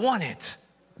 and they'll want it.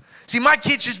 See, my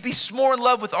kids should be more in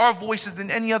love with our voices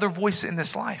than any other voice in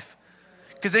this life,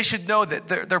 because they should know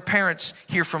that their parents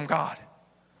hear from God.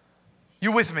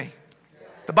 You with me?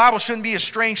 The Bible shouldn't be a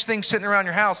strange thing sitting around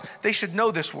your house. They should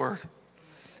know this word.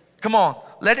 Come on,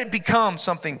 let it become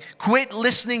something. Quit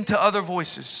listening to other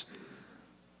voices.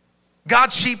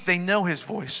 God's sheep, they know his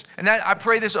voice. And I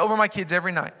pray this over my kids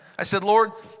every night. I said,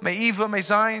 Lord, may Eva, may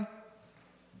Zion,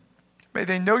 may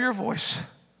they know your voice.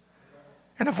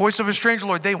 And the voice of a stranger,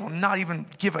 Lord, they will not even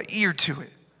give an ear to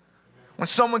it. When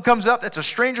someone comes up that's a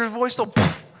stranger's voice, they'll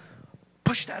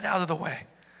push that out of the way.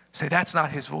 Say, that's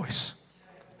not his voice.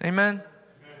 Amen?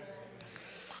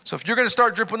 So if you're going to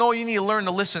start dripping oil, you need to learn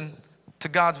to listen to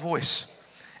God's voice.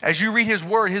 As you read his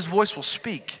word, his voice will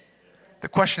speak. The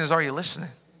question is, are you listening?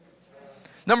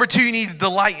 Number 2, you need to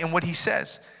delight in what he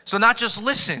says. So not just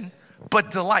listen, but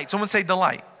delight. Someone say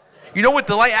delight. You know what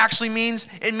delight actually means?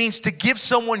 It means to give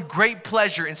someone great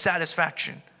pleasure and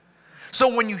satisfaction.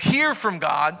 So when you hear from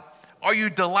God, are you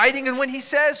delighting in what he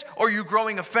says, or are you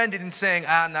growing offended and saying,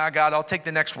 nah, God, I'll take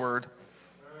the next word.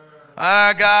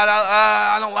 God,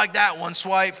 I don't like that one,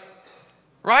 swipe.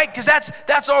 Right? Because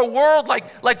that's our world.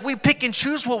 Like we pick and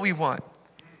choose what we want.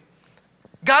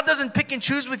 God doesn't pick and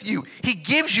choose with you. He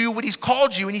gives you what he's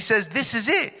called you, and he says, this is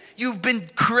it. You've been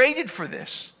created for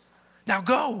this. Now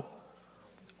go.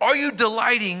 Are you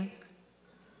delighting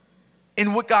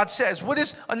in what God says? What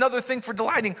is another thing for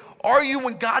delighting? Are you,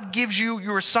 when God gives you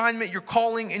your assignment, your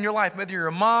calling in your life, whether you're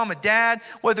a mom, a dad,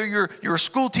 whether you're a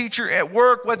school teacher at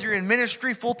work, whether you're in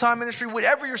ministry, full-time ministry,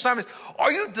 whatever your assignment is,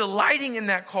 are you delighting in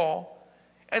that call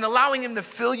and allowing him to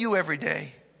fill you every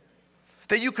day?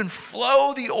 That you can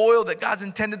flow the oil that God's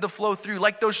intended to flow through,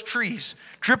 like those trees,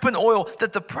 dripping oil,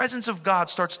 that the presence of God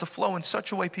starts to flow in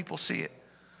such a way people see it.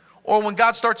 Or when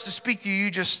God starts to speak to you,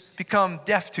 you just become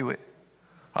deaf to it.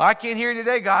 Oh, I can't hear you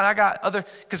today, God. I got other,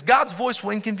 because God's voice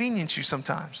will inconvenience you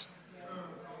sometimes.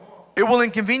 It will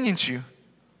inconvenience you.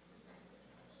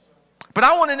 But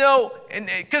I want to know, and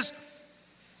because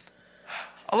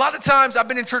a lot of times I've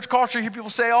been in church culture, you hear people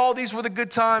say, oh, these were the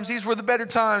good times, these were the better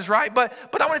times, right? But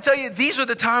I want to tell you, these are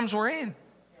the times we're in.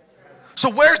 So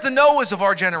where's the Noahs of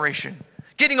our generation?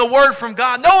 Getting a word from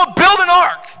God. Noah, build an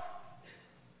ark.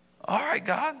 All right,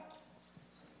 God.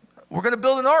 We're going to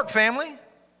build an ark, family.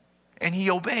 And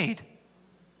he obeyed.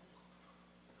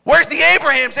 Where's the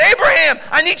Abrahams? Abraham,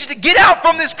 I need you to get out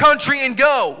from this country and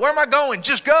go. Where am I going?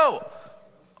 Just go.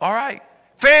 All right.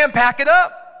 Fam, pack it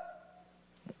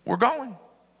up. We're going.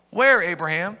 Where,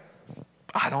 Abraham?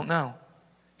 I don't know.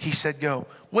 He said go.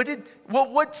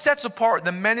 What sets apart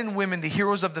the men and women, the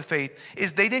heroes of the faith,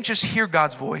 is they didn't just hear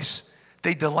God's voice.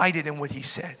 They delighted in what he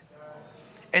said.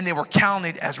 And they were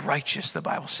counted as righteous, the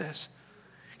Bible says.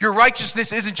 Your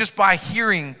righteousness isn't just by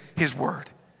hearing his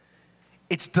word.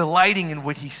 It's delighting in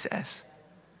what he says.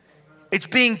 It's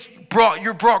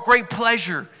you're brought great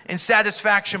pleasure and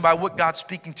satisfaction by what God's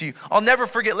speaking to you. I'll never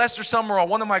forget Lester Sumrall,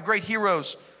 one of my great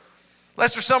heroes.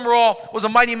 Lester Sumrall was a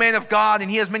mighty man of God, and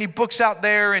he has many books out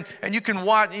there, and you can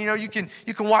watch, you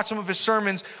can watch some of his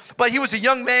sermons. But he was a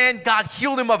young man. God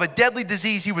healed him of a deadly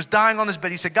disease. He was dying on his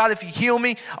bed. He said, God, if you heal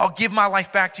me, I'll give my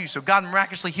life back to you. So God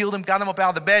miraculously healed him, got him up out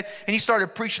of the bed, and he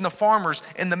started preaching to farmers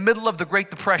in the middle of the Great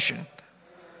Depression.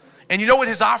 And you know what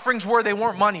his offerings were? They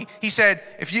weren't money. He said,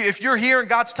 if you're here and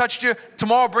God's touched you,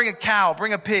 tomorrow bring a cow,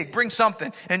 bring a pig, bring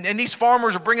something. And these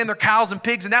farmers are bringing their cows and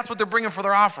pigs, and that's what they're bringing for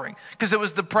their offering, because it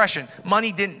was depression.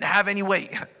 Money didn't have any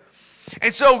weight.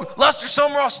 And so Lester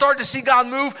Sumrall started to see God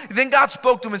move. Then God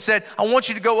spoke to him and said, I want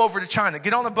you to go over to China.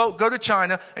 Get on a boat, go to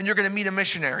China, and you're going to meet a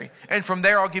missionary. And from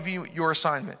there, I'll give you your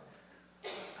assignment.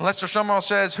 And Lester Sumrall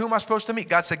says, who am I supposed to meet?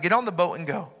 God said, get on the boat and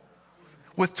go.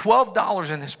 With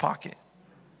 $12 in his pocket,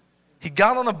 he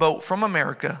got on a boat from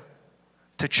America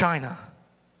to China.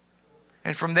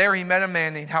 And from there, he met a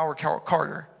man named Howard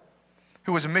Carter,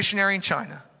 who was a missionary in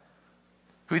China,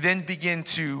 who then began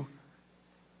to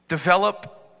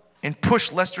develop and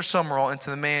push Lester Sumrall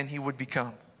into the man he would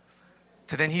become.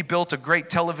 To then he built a great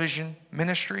television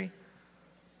ministry.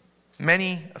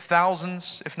 Many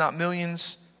thousands, if not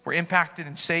millions, were impacted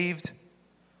and saved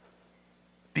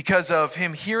because of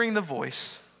him hearing the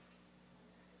voice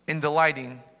and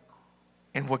delighting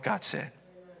in what God said.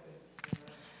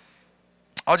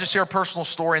 I'll just share a personal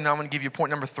story, and then I'm going to give you point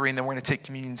number 3, and then we're going to take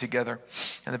communion together,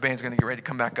 and the band's going to get ready to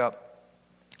come back up.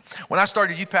 When I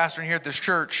started youth pastoring here at this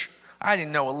church, I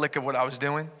didn't know a lick of what I was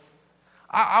doing.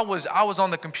 I was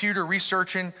on the computer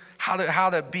researching how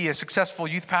to be a successful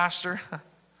youth pastor.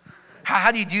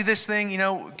 How do you do this thing?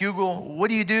 Google, what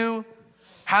do you do?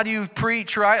 How do you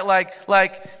preach, right?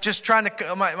 Like just trying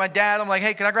to, my dad, I'm like,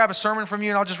 hey, can I grab a sermon from you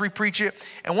and I'll just repreach it?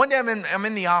 And one day I'm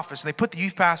in the office and they put the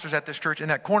youth pastors at this church in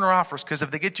that corner office because if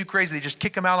they get too crazy, they just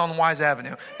kick them out on Wise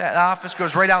Avenue. That office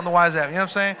goes right out on the Wise Avenue. You know what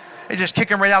I'm saying? They just kick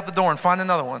them right out the door and find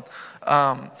another one.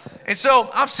 And so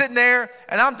I'm sitting there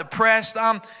and I'm depressed.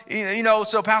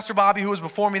 So Pastor Bobby, who was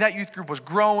before me, that youth group was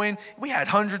growing. We had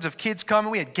hundreds of kids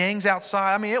coming. We had gangs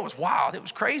outside. I mean, it was wild. It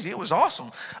was crazy. It was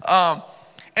awesome.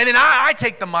 And then I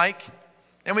take the mic,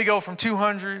 and we go from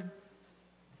 200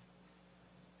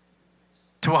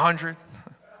 to 100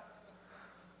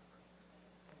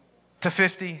 to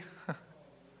 50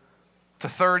 to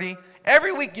 30.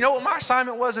 Every week, you know what my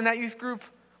assignment was in that youth group?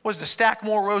 Was to stack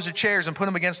more rows of chairs and put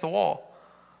them against the wall.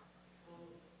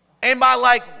 And by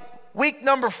like week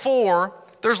number 4,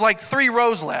 there's like 3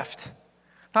 rows left.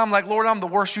 And I'm like, Lord, I'm the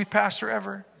worst youth pastor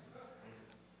ever.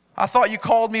 I thought you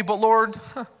called me, but Lord,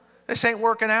 this ain't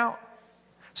working out.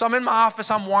 So I'm in my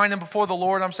office, I'm whining before the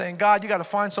Lord. I'm saying, God, you got to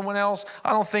find someone else.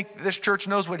 I don't think this church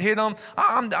knows what hit them.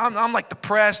 I'm like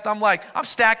depressed. I'm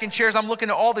stacking chairs. I'm looking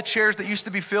at all the chairs that used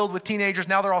to be filled with teenagers.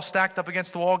 Now they're all stacked up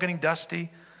against the wall, getting dusty.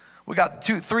 We got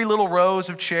 3 little rows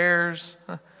of chairs.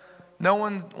 No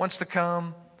one wants to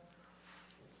come.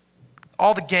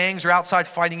 All the gangs are outside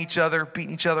fighting each other,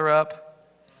 beating each other up.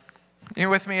 You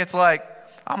with me? It's like,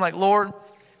 I'm like, Lord.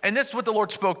 And this is what the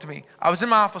Lord spoke to me. I was in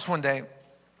my office one day, and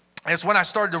it's when I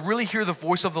started to really hear the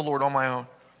voice of the Lord on my own.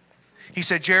 He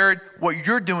said, Jared, what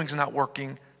you're doing is not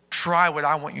working. Try what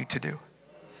I want you to do.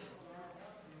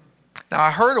 Now,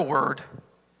 I heard a word,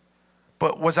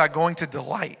 but was I going to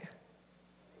delight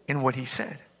in what he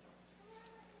said?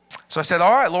 So I said,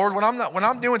 all right, Lord, what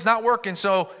I'm doing is not working.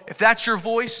 So if that's your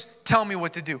voice, tell me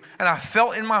what to do. And I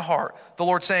felt in my heart the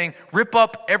Lord saying, rip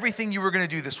up everything you were going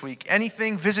to do this week.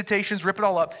 Anything, visitations, rip it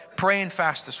all up. Pray and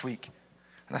fast this week.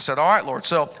 And I said, all right, Lord.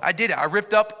 So I did it. I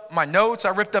ripped up my notes. I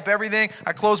ripped up everything.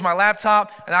 I closed my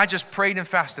laptop, and I just prayed and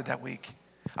fasted that week.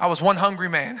 I was one hungry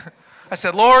man. I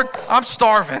said, Lord, I'm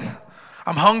starving.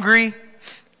 I'm hungry.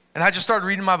 And I just started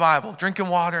reading my Bible, drinking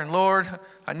water, and Lord,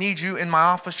 I need you in my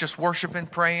office, just worshiping,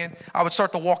 praying. I would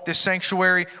start to walk this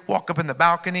sanctuary, walk up in the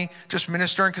balcony, just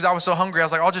ministering because I was so hungry. I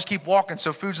was like, I'll just keep walking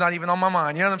so food's not even on my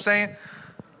mind. You know what I'm saying?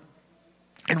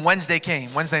 And Wednesday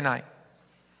came, Wednesday night.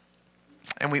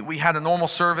 And we had a normal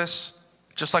service,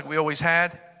 just like we always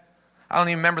had. I don't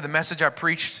even remember the message I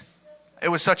preached. It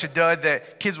was such a dud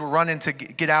that kids were running to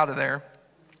get out of there.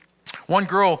 One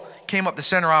girl came up the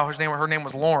center aisle. Her name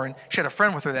was Lauren. She had a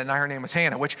friend with her that night. Her name was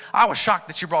Hannah, which I was shocked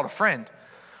that she brought a friend.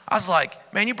 I was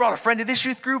like, man, you brought a friend to this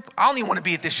youth group? I don't even want to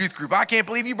be at this youth group. I can't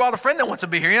believe you brought a friend that wants to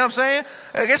be here. You know what I'm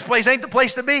saying? This place ain't the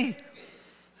place to be.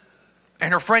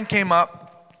 And her friend came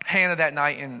up, Hannah, that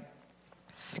night, and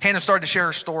Hannah started to share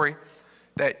her story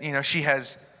that, she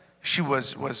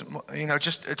was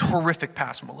just a horrific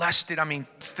past, molested. I mean,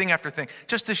 thing after thing.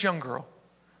 Just this young girl.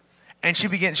 And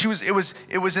it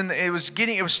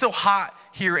was still hot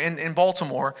here in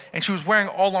Baltimore, and she was wearing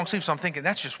all long sleeves. So I'm thinking,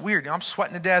 that's just weird. I'm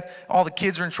sweating to death. All the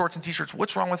kids are in shorts and t-shirts.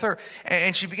 What's wrong with her?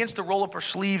 And she begins to roll up her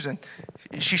sleeves, and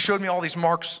she showed me all these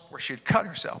marks where she had cut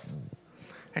herself.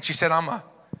 And she said, I'm a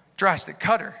drastic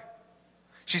cutter.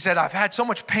 She said, I've had so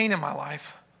much pain in my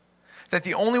life that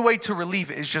the only way to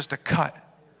relieve it is just a cut.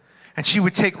 And she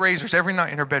would take razors every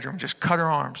night in her bedroom, just cut her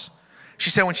arms. She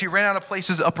said when she ran out of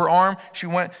places up her arm, she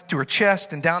went to her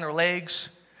chest and down her legs.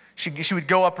 She would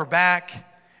go up her back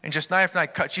and just night after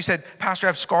night cut. She said, Pastor, I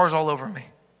have scars all over me.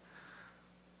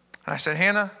 And I said,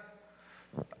 Hannah,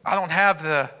 I don't have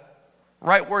the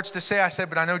right words to say. I said,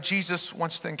 but I know Jesus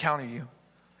wants to encounter you.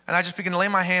 And I just began to lay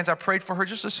my hands. I prayed for her,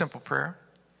 just a simple prayer.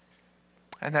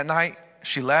 And that night,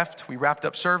 she left. We wrapped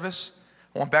up service.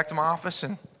 I went back to my office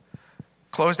and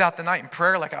closed out the night in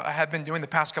prayer like I have been doing the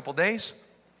past couple days.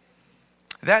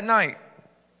 That next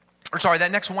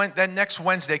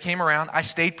Wednesday came around. I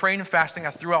stayed praying and fasting. I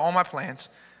threw out all my plans.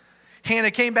 Hannah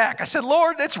came back. I said,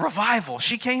 Lord, that's revival.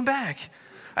 She came back.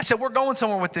 I said, we're going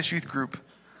somewhere with this youth group.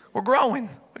 We're growing.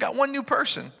 We got one new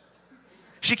person.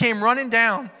 She came running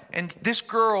down, and this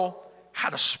girl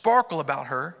had a sparkle about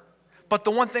her. But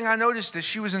the one thing I noticed is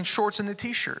she was in shorts and a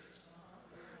t-shirt.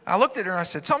 I looked at her and I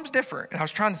said, something's different. And I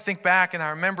was trying to think back, and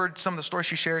I remembered some of the stories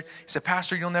she shared. She said,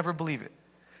 Pastor, you'll never believe it.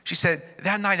 She said,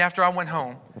 that night after I went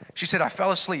home, she said, I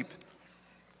fell asleep.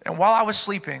 And while I was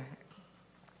sleeping,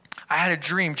 I had a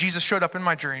dream. Jesus showed up in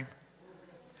my dream.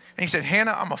 And he said,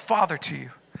 Hannah, I'm a father to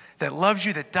you that loves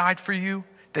you, that died for you,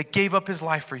 that gave up his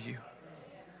life for you.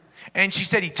 And she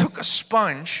said he took a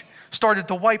sponge, started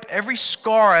to wipe every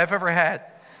scar I've ever had.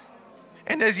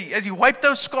 And as he wiped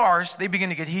those scars, they began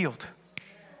to get healed.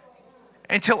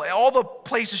 Until all the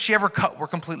places she ever cut were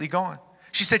completely gone.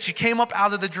 She said she came up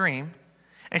out of the dream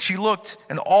and she looked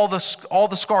and all the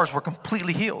scars were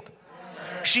completely healed.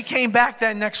 She came back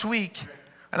that next week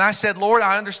and I said, Lord,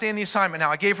 I understand the assignment now.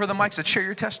 I gave her the mic, said, share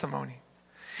your testimony.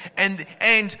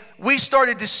 And we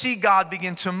started to see God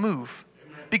begin to move.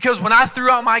 Because when I threw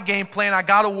out my game plan, I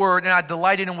got a word and I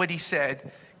delighted in what he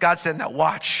said. God said, now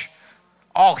watch,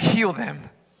 I'll heal them.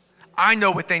 I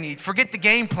know what they need. Forget the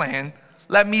game plan.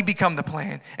 Let me become the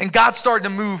plan. And God started to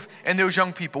move in those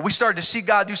young people. We started to see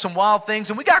God do some wild things,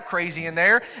 and we got crazy in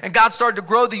there. And God started to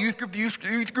grow the youth group. The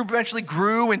youth group eventually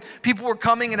grew, and people were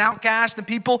coming and outcast, and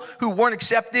people who weren't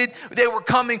accepted, they were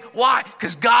coming. Why?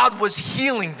 Because God was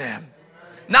healing them.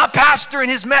 Not pastor and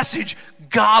his message.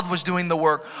 God was doing the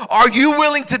work. Are you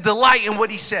willing to delight in what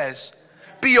he says?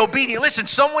 Be obedient. Listen,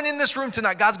 someone in this room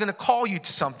tonight, God's going to call you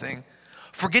to something.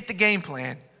 Forget the game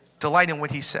plan. Delight in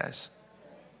what he says.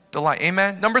 Delight.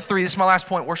 Amen. Number 3, this is my last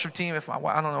point, worship team.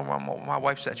 I don't know what my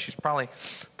wife said. She's probably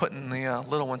putting the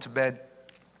little one to bed.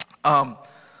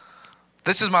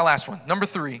 This is my last one. Number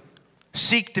 3,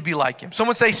 seek to be like him.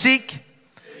 Someone say seek.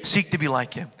 Seek to be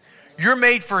like him. You're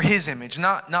made for his image,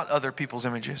 not other people's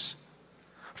images.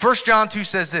 1 John 2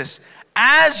 says this,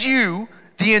 as you,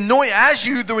 the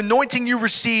anointing you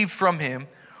received from him,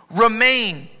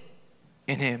 remain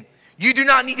in him. You do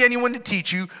not need anyone to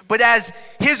teach you, but as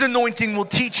his anointing will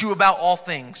teach you about all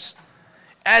things.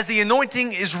 As the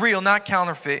anointing is real, not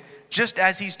counterfeit, just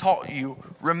as he's taught you,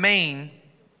 remain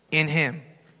in him.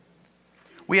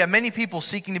 We have many people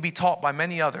seeking to be taught by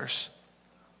many others,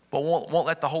 but won't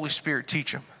let the Holy Spirit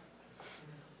teach them.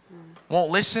 Won't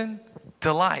listen,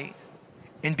 delight,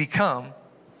 and become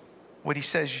what he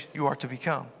says you are to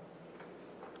become.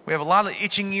 We have a lot of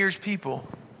itching ears people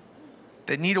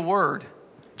that need a word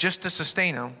just to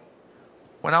sustain them.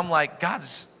 When I'm like,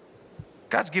 God's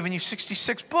given you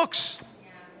 66 books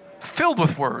filled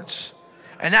with words.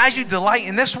 And as you delight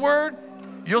in this word,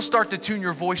 you'll start to tune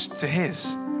your voice to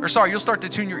his. You'll start to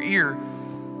tune your ear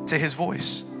to his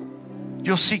voice.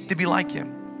 You'll seek to be like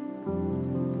him.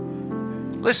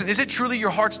 Listen, is it truly your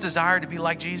heart's desire to be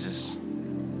like Jesus?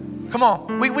 Come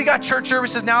on. We got church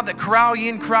services now that corral you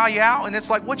in, corral you out, and it's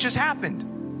like, what just happened?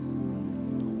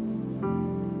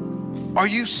 Are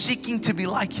you seeking to be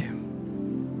like him?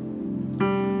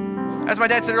 As my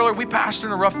dad said earlier, we pastor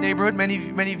in a rough neighborhood.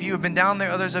 Many of you have been down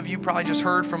there. Others of you probably just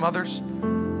heard from others.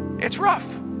 It's rough.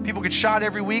 People get shot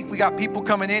every week. We got people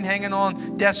coming in, hanging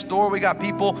on death's door. We got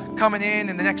people coming in,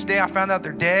 and the next day I found out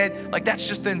they're dead. Like, that's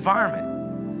just the environment.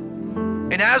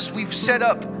 And as we've set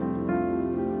up,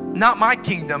 not my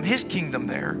kingdom, his kingdom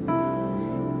there,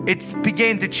 it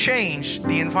began to change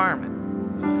the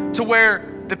environment to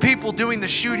where the people doing the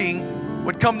shooting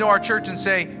would come to our church and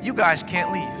say, you guys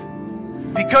can't leave.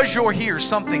 Because you're here,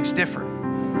 something's different.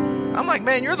 I'm like,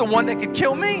 man, you're the one that could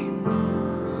kill me.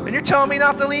 And you're telling me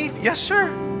not to leave? Yes, sir.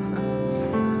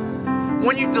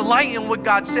 When you delight in what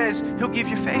God says, he'll give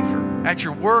you favor at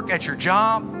your work, at your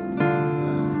job.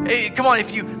 Hey, come on,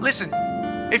 if you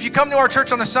come to our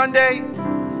church on a Sunday,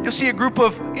 you'll see a group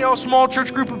of, a small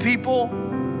church group of people,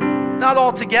 not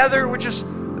all together. We're just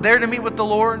there to meet with the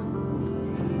Lord.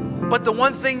 But the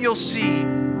one thing you'll see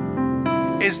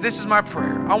is, this is my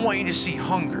prayer, I want you to see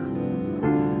hunger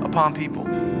upon people.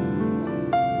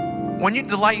 When you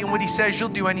delight in what he says, you'll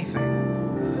do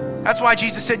anything. That's why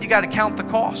Jesus said you got to count the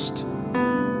cost.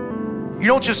 You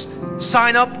don't just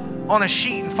sign up on a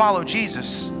sheet and follow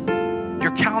Jesus.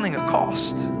 You're counting a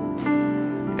cost.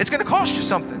 It's going to cost you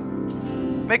something.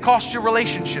 It may cost you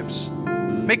relationships.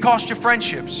 It may cost you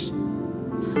friendships.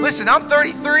 Listen, I'm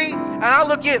 33, and I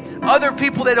look at other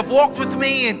people that have walked with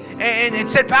me and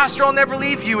said, Pastor, I'll never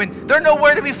leave you, and they're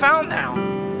nowhere to be found now.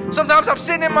 Sometimes I'm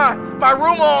sitting in my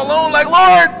room all alone like,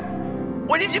 Lord,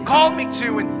 what have you called me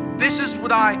to? And this is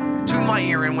what I tune my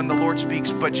ear in when the Lord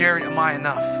speaks, but Jared, am I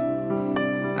enough?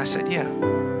 And I said, yeah.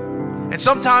 And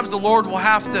sometimes the Lord will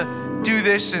have to do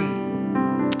this, and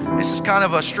this is kind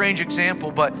of a strange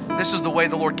example, but this is the way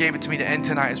the Lord gave it to me to end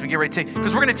tonight as we get ready to take,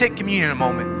 because we're going to take communion in a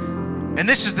moment. And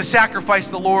this is the sacrifice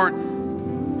the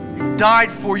Lord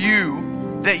died for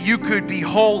you, that you could be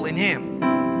whole in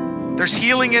him. There's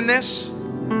healing in this.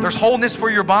 There's wholeness for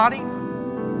your body,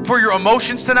 for your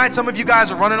emotions tonight. Some of you guys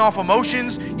are running off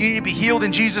emotions. You need to be healed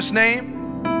in Jesus'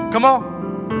 name. Come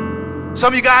on.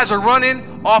 Some of you guys are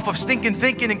running off of stinking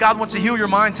thinking, and God wants to heal your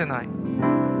mind tonight.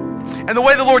 And the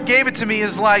way the Lord gave it to me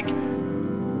is like,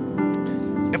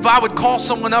 if I would call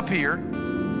someone up here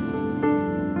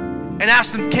and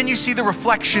ask them, can you see the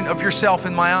reflection of yourself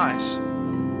in my eyes?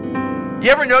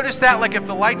 You ever notice that? Like, if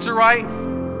the lights are right,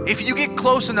 if you get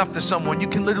close enough to someone, you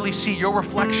can literally see your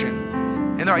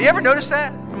reflection. You ever notice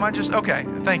that? Am I just, okay,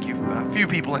 thank you. A few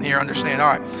people in here understand. All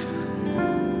right.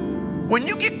 When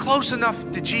you get close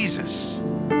enough to Jesus,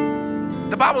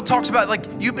 the Bible talks about like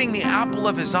you being the apple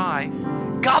of his eye.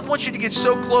 God wants you to get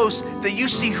so close that you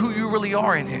see who you really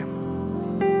are in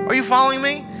him. Are you following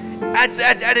me?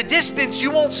 At a distance,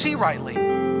 you won't see rightly.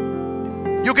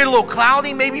 You'll get a little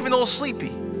cloudy, maybe even a little sleepy.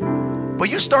 But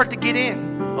you start to get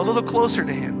in a little closer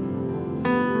to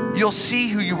him. You'll see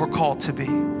who you were called to be.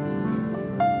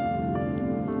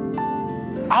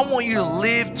 I want you to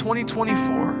live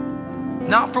 2024,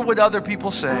 not for what other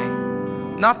people say,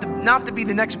 not to be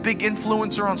the next big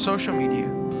influencer on social media.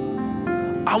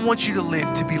 I want you to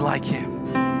live to be like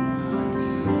him.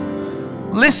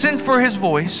 Listen for his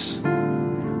voice,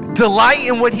 delight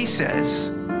in what he says,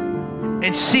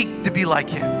 and seek to be like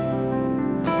him.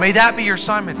 May that be your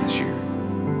assignment this year.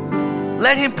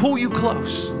 Let him pull you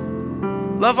close.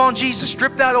 Love on Jesus.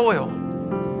 Strip that oil.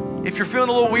 If you're feeling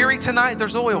a little weary tonight,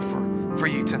 there's oil for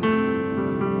you tonight.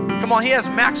 Come on, he has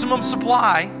maximum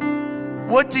supply.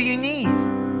 What do you need?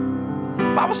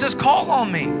 The Bible says, call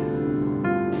on me.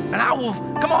 And I will,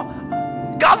 come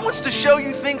on. God wants to show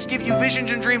you things, give you visions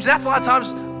and dreams. That's a lot of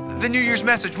times the New Year's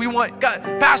message. We want, God,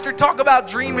 Pastor, talk about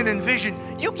dreaming and vision.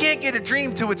 You can't get a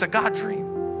dream till it's a God dream.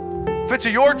 If it's a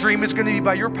your dream, it's going to be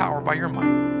by your power, by your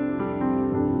might.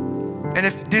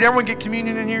 And did everyone get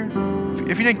communion in here?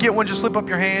 If you didn't get one, just slip up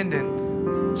your hand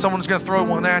and someone's going to throw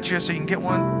one at you so you can get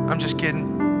one. I'm just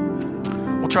kidding.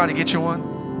 We'll try to get you one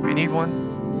if you need one.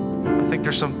 I think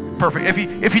there's some perfect. If you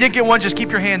didn't get one, just keep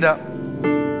your hand up.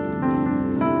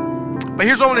 But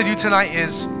here's what I want to do tonight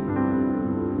is, need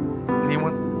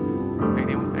one? You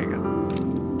need one? There you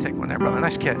go. Take one there, brother.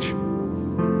 Nice catch.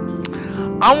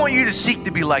 I want you to seek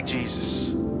to be like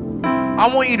Jesus. I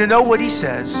want you to know what he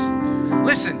says.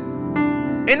 Listen,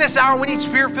 in this hour, we need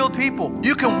spirit-filled people.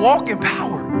 You can walk in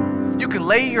power. You can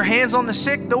lay your hands on the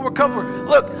sick, they'll recover.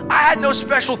 Look, I had no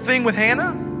special thing with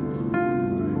Hannah.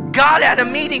 God had a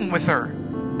meeting with her.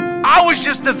 I was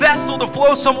just the vessel to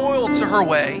flow some oil to her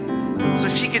way so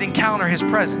she could encounter his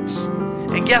presence.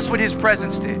 And guess what his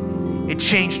presence did? It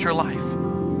changed her life.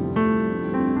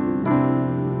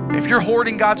 If you're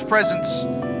hoarding God's presence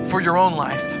for your own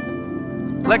life,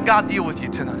 let God deal with you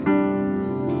tonight.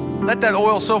 Let that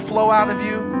oil so flow out of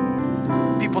you.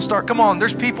 People start, come on,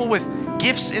 there's people with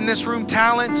gifts in this room,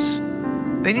 talents.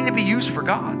 They need to be used for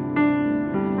God.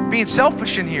 Being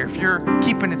selfish in here if you're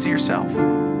keeping it to yourself.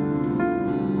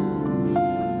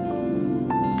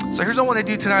 So here's what I want to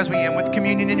do tonight as we end with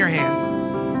communion in your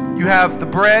hand. You have the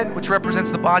bread, which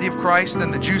represents the body of Christ,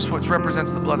 and the juice, which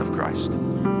represents the blood of Christ.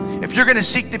 If you're going to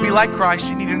seek to be like Christ,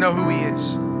 you need to know who he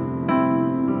is.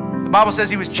 The Bible says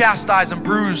he was chastised and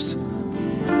bruised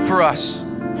for us,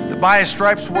 that by his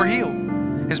stripes we're healed.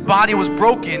 His body was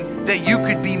broken that you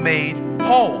could be made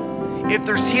whole. If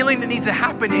there's healing that needs to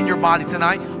happen in your body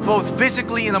tonight, both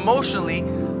physically and emotionally,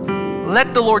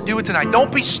 let the Lord do it tonight.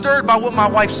 Don't be stirred by what my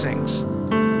wife sings.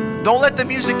 Don't let the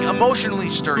music emotionally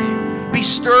stir you. Be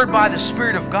stirred by the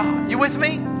Spirit of God. You with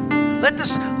me?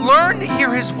 Learn to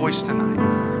hear his voice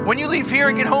tonight. When you leave here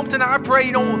and get home tonight, I pray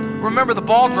you don't remember the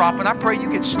ball dropping. I pray you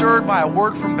get stirred by a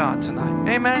word from God tonight.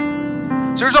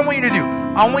 Amen? So here's what I want you to do.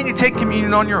 I want you to take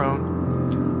communion on your own.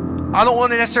 I don't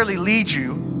want to necessarily lead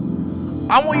you.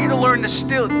 I want you to learn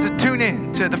to tune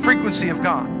in to the frequency of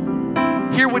God.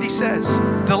 Hear what he says.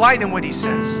 Delight in what he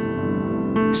says.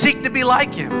 Seek to be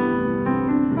like him.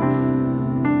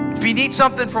 If you need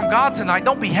something from God tonight,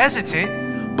 don't be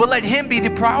hesitant, but let him be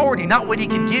the priority, not what he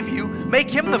can give you. Make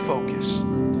him the focus.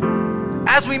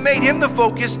 As we made him the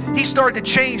focus, he started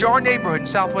to change our neighborhood in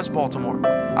Southwest Baltimore.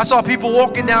 I saw people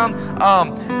walking down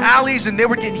alleys and they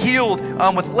were getting healed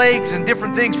with legs and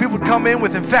different things. People would come in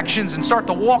with infections and start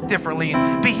to walk differently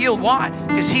and be healed. Why?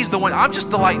 Because he's the one. I'm just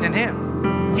delighting in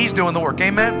him. He's doing the work.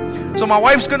 Amen? So my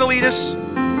wife's going to lead us.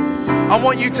 I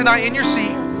want you tonight in your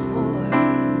seat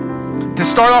to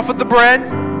start off with the bread.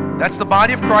 That's the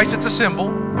body of Christ. It's a symbol.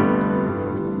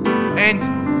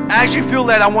 And as you feel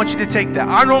that, I want you to take that.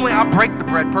 I break the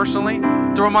bread personally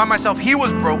to remind myself he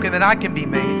was broken that I can be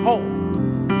made whole.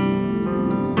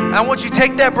 And I want you to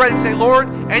take that bread and say, Lord,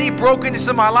 any brokenness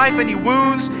in my life, any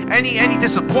wounds, any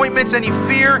disappointments, any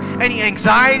fear, any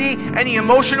anxiety, any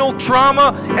emotional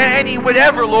trauma, any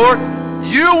whatever, Lord,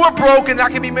 you were broken that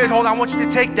I can be made whole. I want you to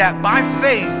take that by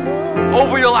faith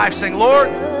over your life, saying, Lord,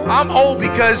 I'm whole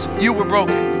because you were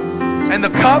broken. And the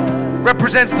cup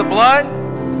represents the blood.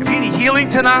 If you need healing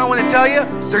tonight, I want to tell you,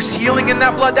 there's healing in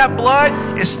that blood. That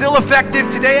blood is still effective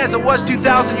today as it was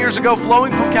 2,000 years ago,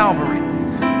 flowing from Calvary.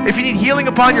 If you need healing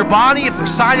upon your body, if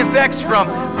there's side effects from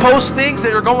post things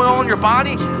that are going on in your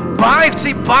body, by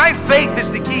faith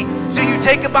is the key. Do you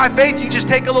take it by faith? You just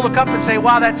take a little cup and say,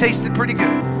 wow, that tasted pretty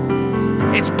good.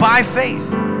 It's by faith.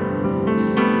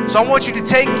 So I want you to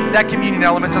take that communion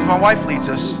elements as my wife leads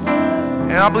us.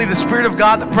 And I believe the Spirit of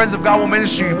God, the presence of God will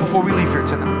minister to you before we leave here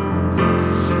tonight.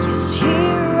 Yes, here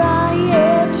I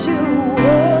am to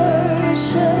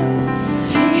worship.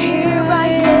 Here I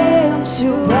am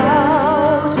to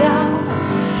bow down.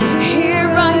 Here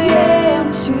I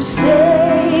am to say